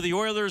game for the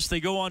Oilers. They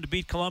go on to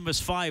beat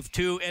Columbus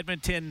 5-2.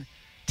 Edmonton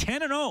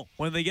 10-0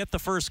 when they get the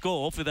first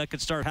goal. Hopefully that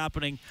could start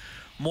happening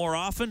more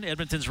often.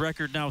 Edmonton's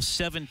record now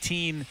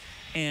 17-11.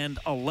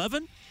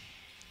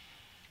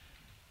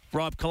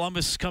 Rob,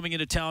 Columbus coming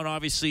into town,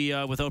 obviously,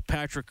 without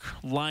Patrick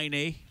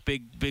Laine.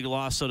 Big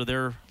loss out of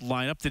their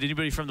lineup. Did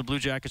anybody from the Blue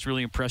Jackets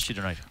really impress you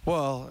tonight?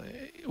 Well,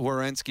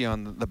 Werenski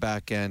on the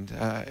back end.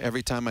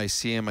 Every time I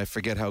see him, I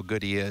forget how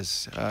good he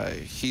is.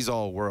 He's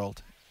all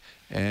world.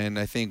 And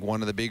I think one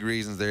of the big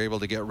reasons they're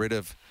able to get rid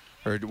of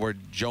or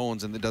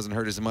Jones, and it doesn't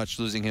hurt as much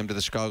losing him to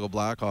the Chicago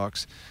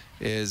Blackhawks,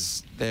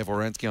 is they have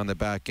Werenski on the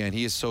back end.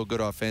 He is so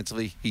good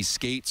offensively. He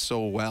skates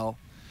so well.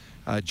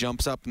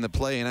 Jumps up in the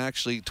play and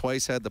actually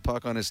twice had the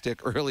puck on his stick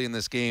early in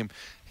this game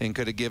and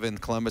could have given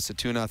Columbus a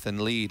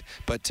 2-0 lead.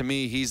 But to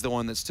me, he's the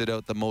one that stood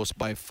out the most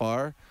by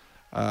far.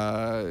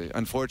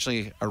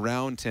 Unfortunately,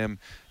 around him,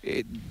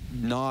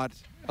 not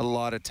a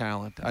lot of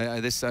talent.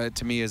 This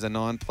to me is a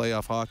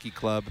non-playoff hockey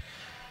club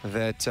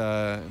that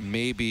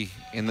may be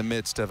in the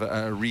midst of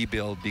a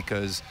rebuild,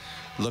 because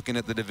looking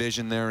at the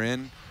division they're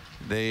in,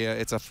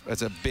 it's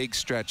a big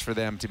stretch for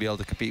them to be able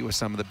to compete with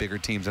some of the bigger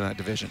teams in that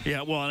division.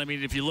 Yeah, well, I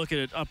mean, if you look at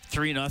it, up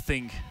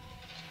 3-0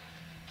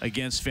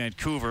 against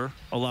Vancouver,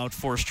 allowed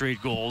 4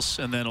 straight goals,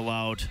 and then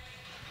allowed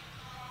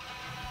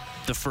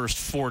the first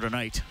 4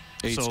 tonight.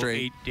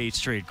 Eight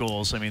straight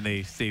goals. I mean,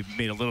 they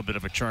made a little bit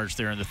of a charge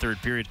there in the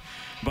third period.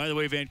 By the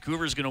way,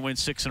 Vancouver's going to win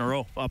 6 in a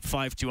row, up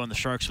 5-2 on the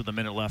Sharks with a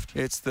minute left.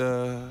 It's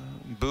the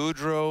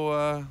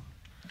Boudreau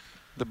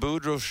show. The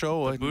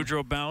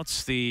Boudreau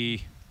bounce.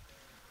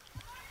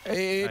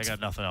 I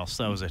got nothing else.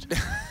 That was it.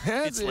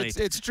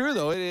 It's true,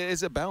 though. It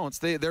is a balance.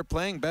 They're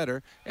playing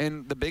better.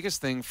 And the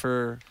biggest thing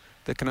for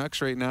the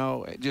Canucks right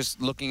now,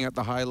 just looking at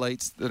the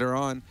highlights that are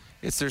on,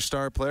 it's their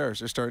star players.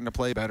 They're starting to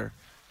play better.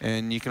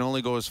 And you can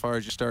only go as far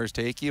as your stars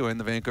take you, and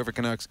the Vancouver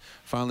Canucks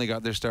finally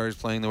got their stars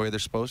playing the way they're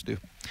supposed to.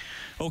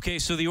 Okay,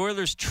 so the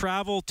Oilers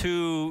travel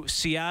to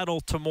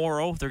Seattle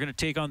tomorrow. They're going to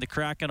take on the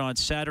Kraken on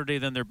Saturday.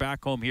 Then they're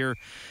back home here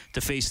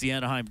to face the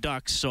Anaheim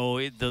Ducks. So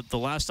the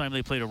last time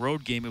they played a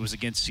road game, it was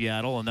against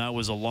Seattle, and that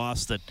was a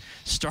loss that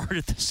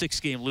started the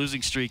 6-game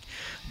losing streak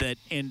that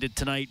ended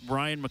tonight.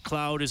 Ryan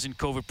McLeod is in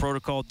COVID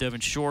protocol. Devin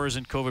Shore is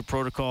in COVID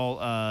protocol.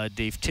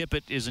 Dave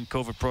Tippett is in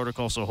COVID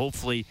protocol. So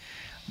hopefully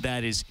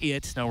that is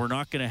it. Now, we're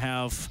not going to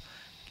have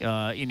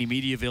any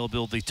media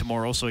availability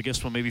tomorrow, so I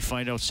guess we'll maybe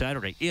find out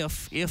Saturday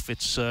if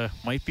it's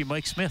might be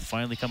Mike Smith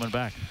finally coming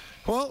back.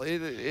 Well,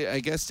 I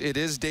guess it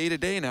is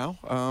day-to-day now.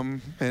 Though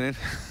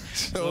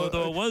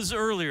it was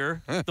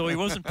earlier, though he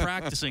wasn't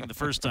practicing the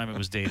first time it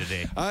was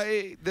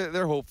day-to-day.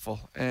 They're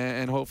hopeful,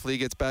 and hopefully he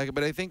gets back.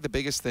 But I think the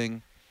biggest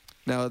thing,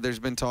 now there's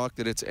been talk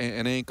that it's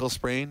an ankle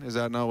sprain. Is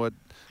that not what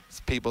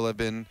people have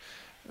been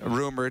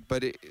rumored?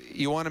 But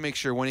you want to make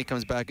sure when he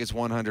comes back it's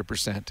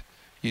 100%.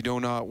 You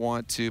do not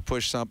want to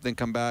push something,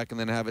 come back, and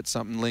then have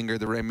something linger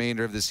the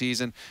remainder of the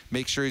season.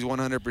 Make sure he's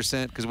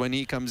 100%, because when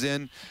he comes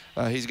in,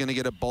 he's going to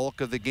get a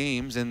bulk of the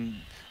games. And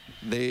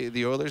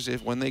the Oilers,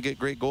 when they get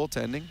great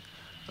goaltending,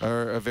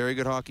 are a very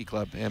good hockey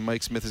club. And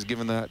Mike Smith has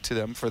given that to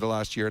them for the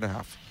last year and a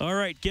half. All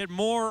right, get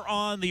more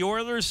on the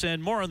Oilers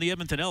and more on the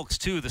Edmonton Elks,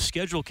 too. The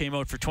schedule came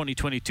out for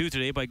 2022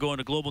 today by going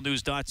to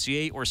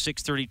globalnews.ca or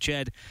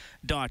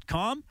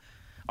 630ched.com.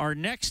 Our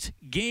next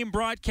game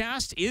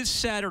broadcast is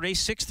Saturday,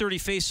 6:30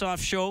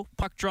 face-off show.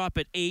 Puck drop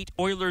at 8.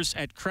 Oilers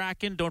at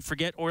Kraken. Don't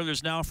forget,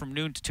 Oilers now from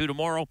noon to 2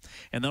 tomorrow.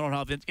 And then I'll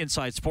have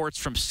Inside Sports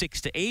from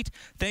 6 to 8.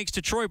 Thanks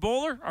to Troy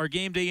Bowler, our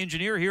game day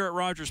engineer here at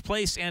Rogers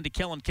Place, and to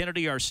Kellen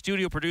Kennedy, our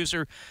studio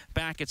producer,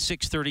 back at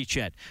 6:30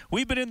 CHED.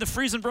 We've been in the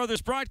Friesen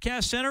Brothers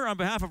Broadcast Center. On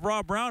behalf of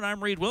Rob Brown,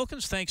 I'm Reed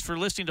Wilkins. Thanks for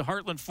listening to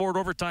Heartland Ford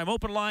Overtime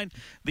Open Line.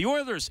 The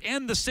Oilers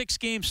end the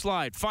 6-game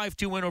slide.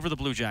 5-2 win over the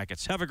Blue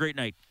Jackets. Have a great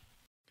night.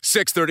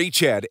 6:30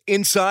 CHED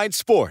Inside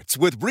Sports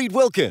with Reed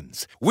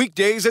Wilkins.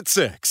 Weekdays at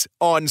 6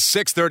 on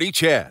 6:30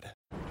 CHED.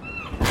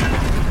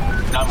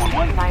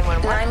 911.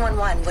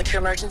 911. What's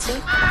your emergency?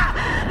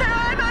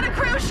 I'm on a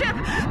cruise ship.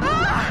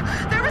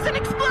 There was an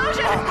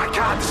explosion. Oh my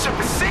God, the ship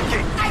is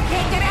sinking. I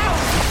can't get out.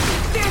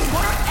 There's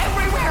water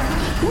everywhere.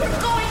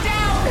 We're going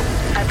down.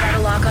 I've got a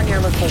lock on your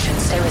location.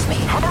 Stay with me.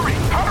 Hurry,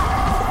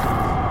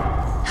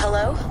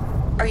 Hello?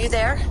 Are you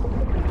there?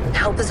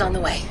 Help is on the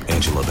way.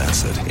 Angela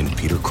Bassett and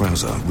Peter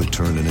Krause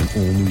return in an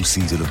all-new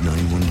season of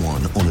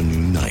 911 on a new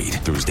night.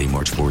 Thursday,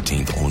 March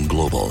 14th on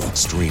Global.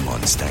 Stream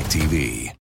on Stack TV.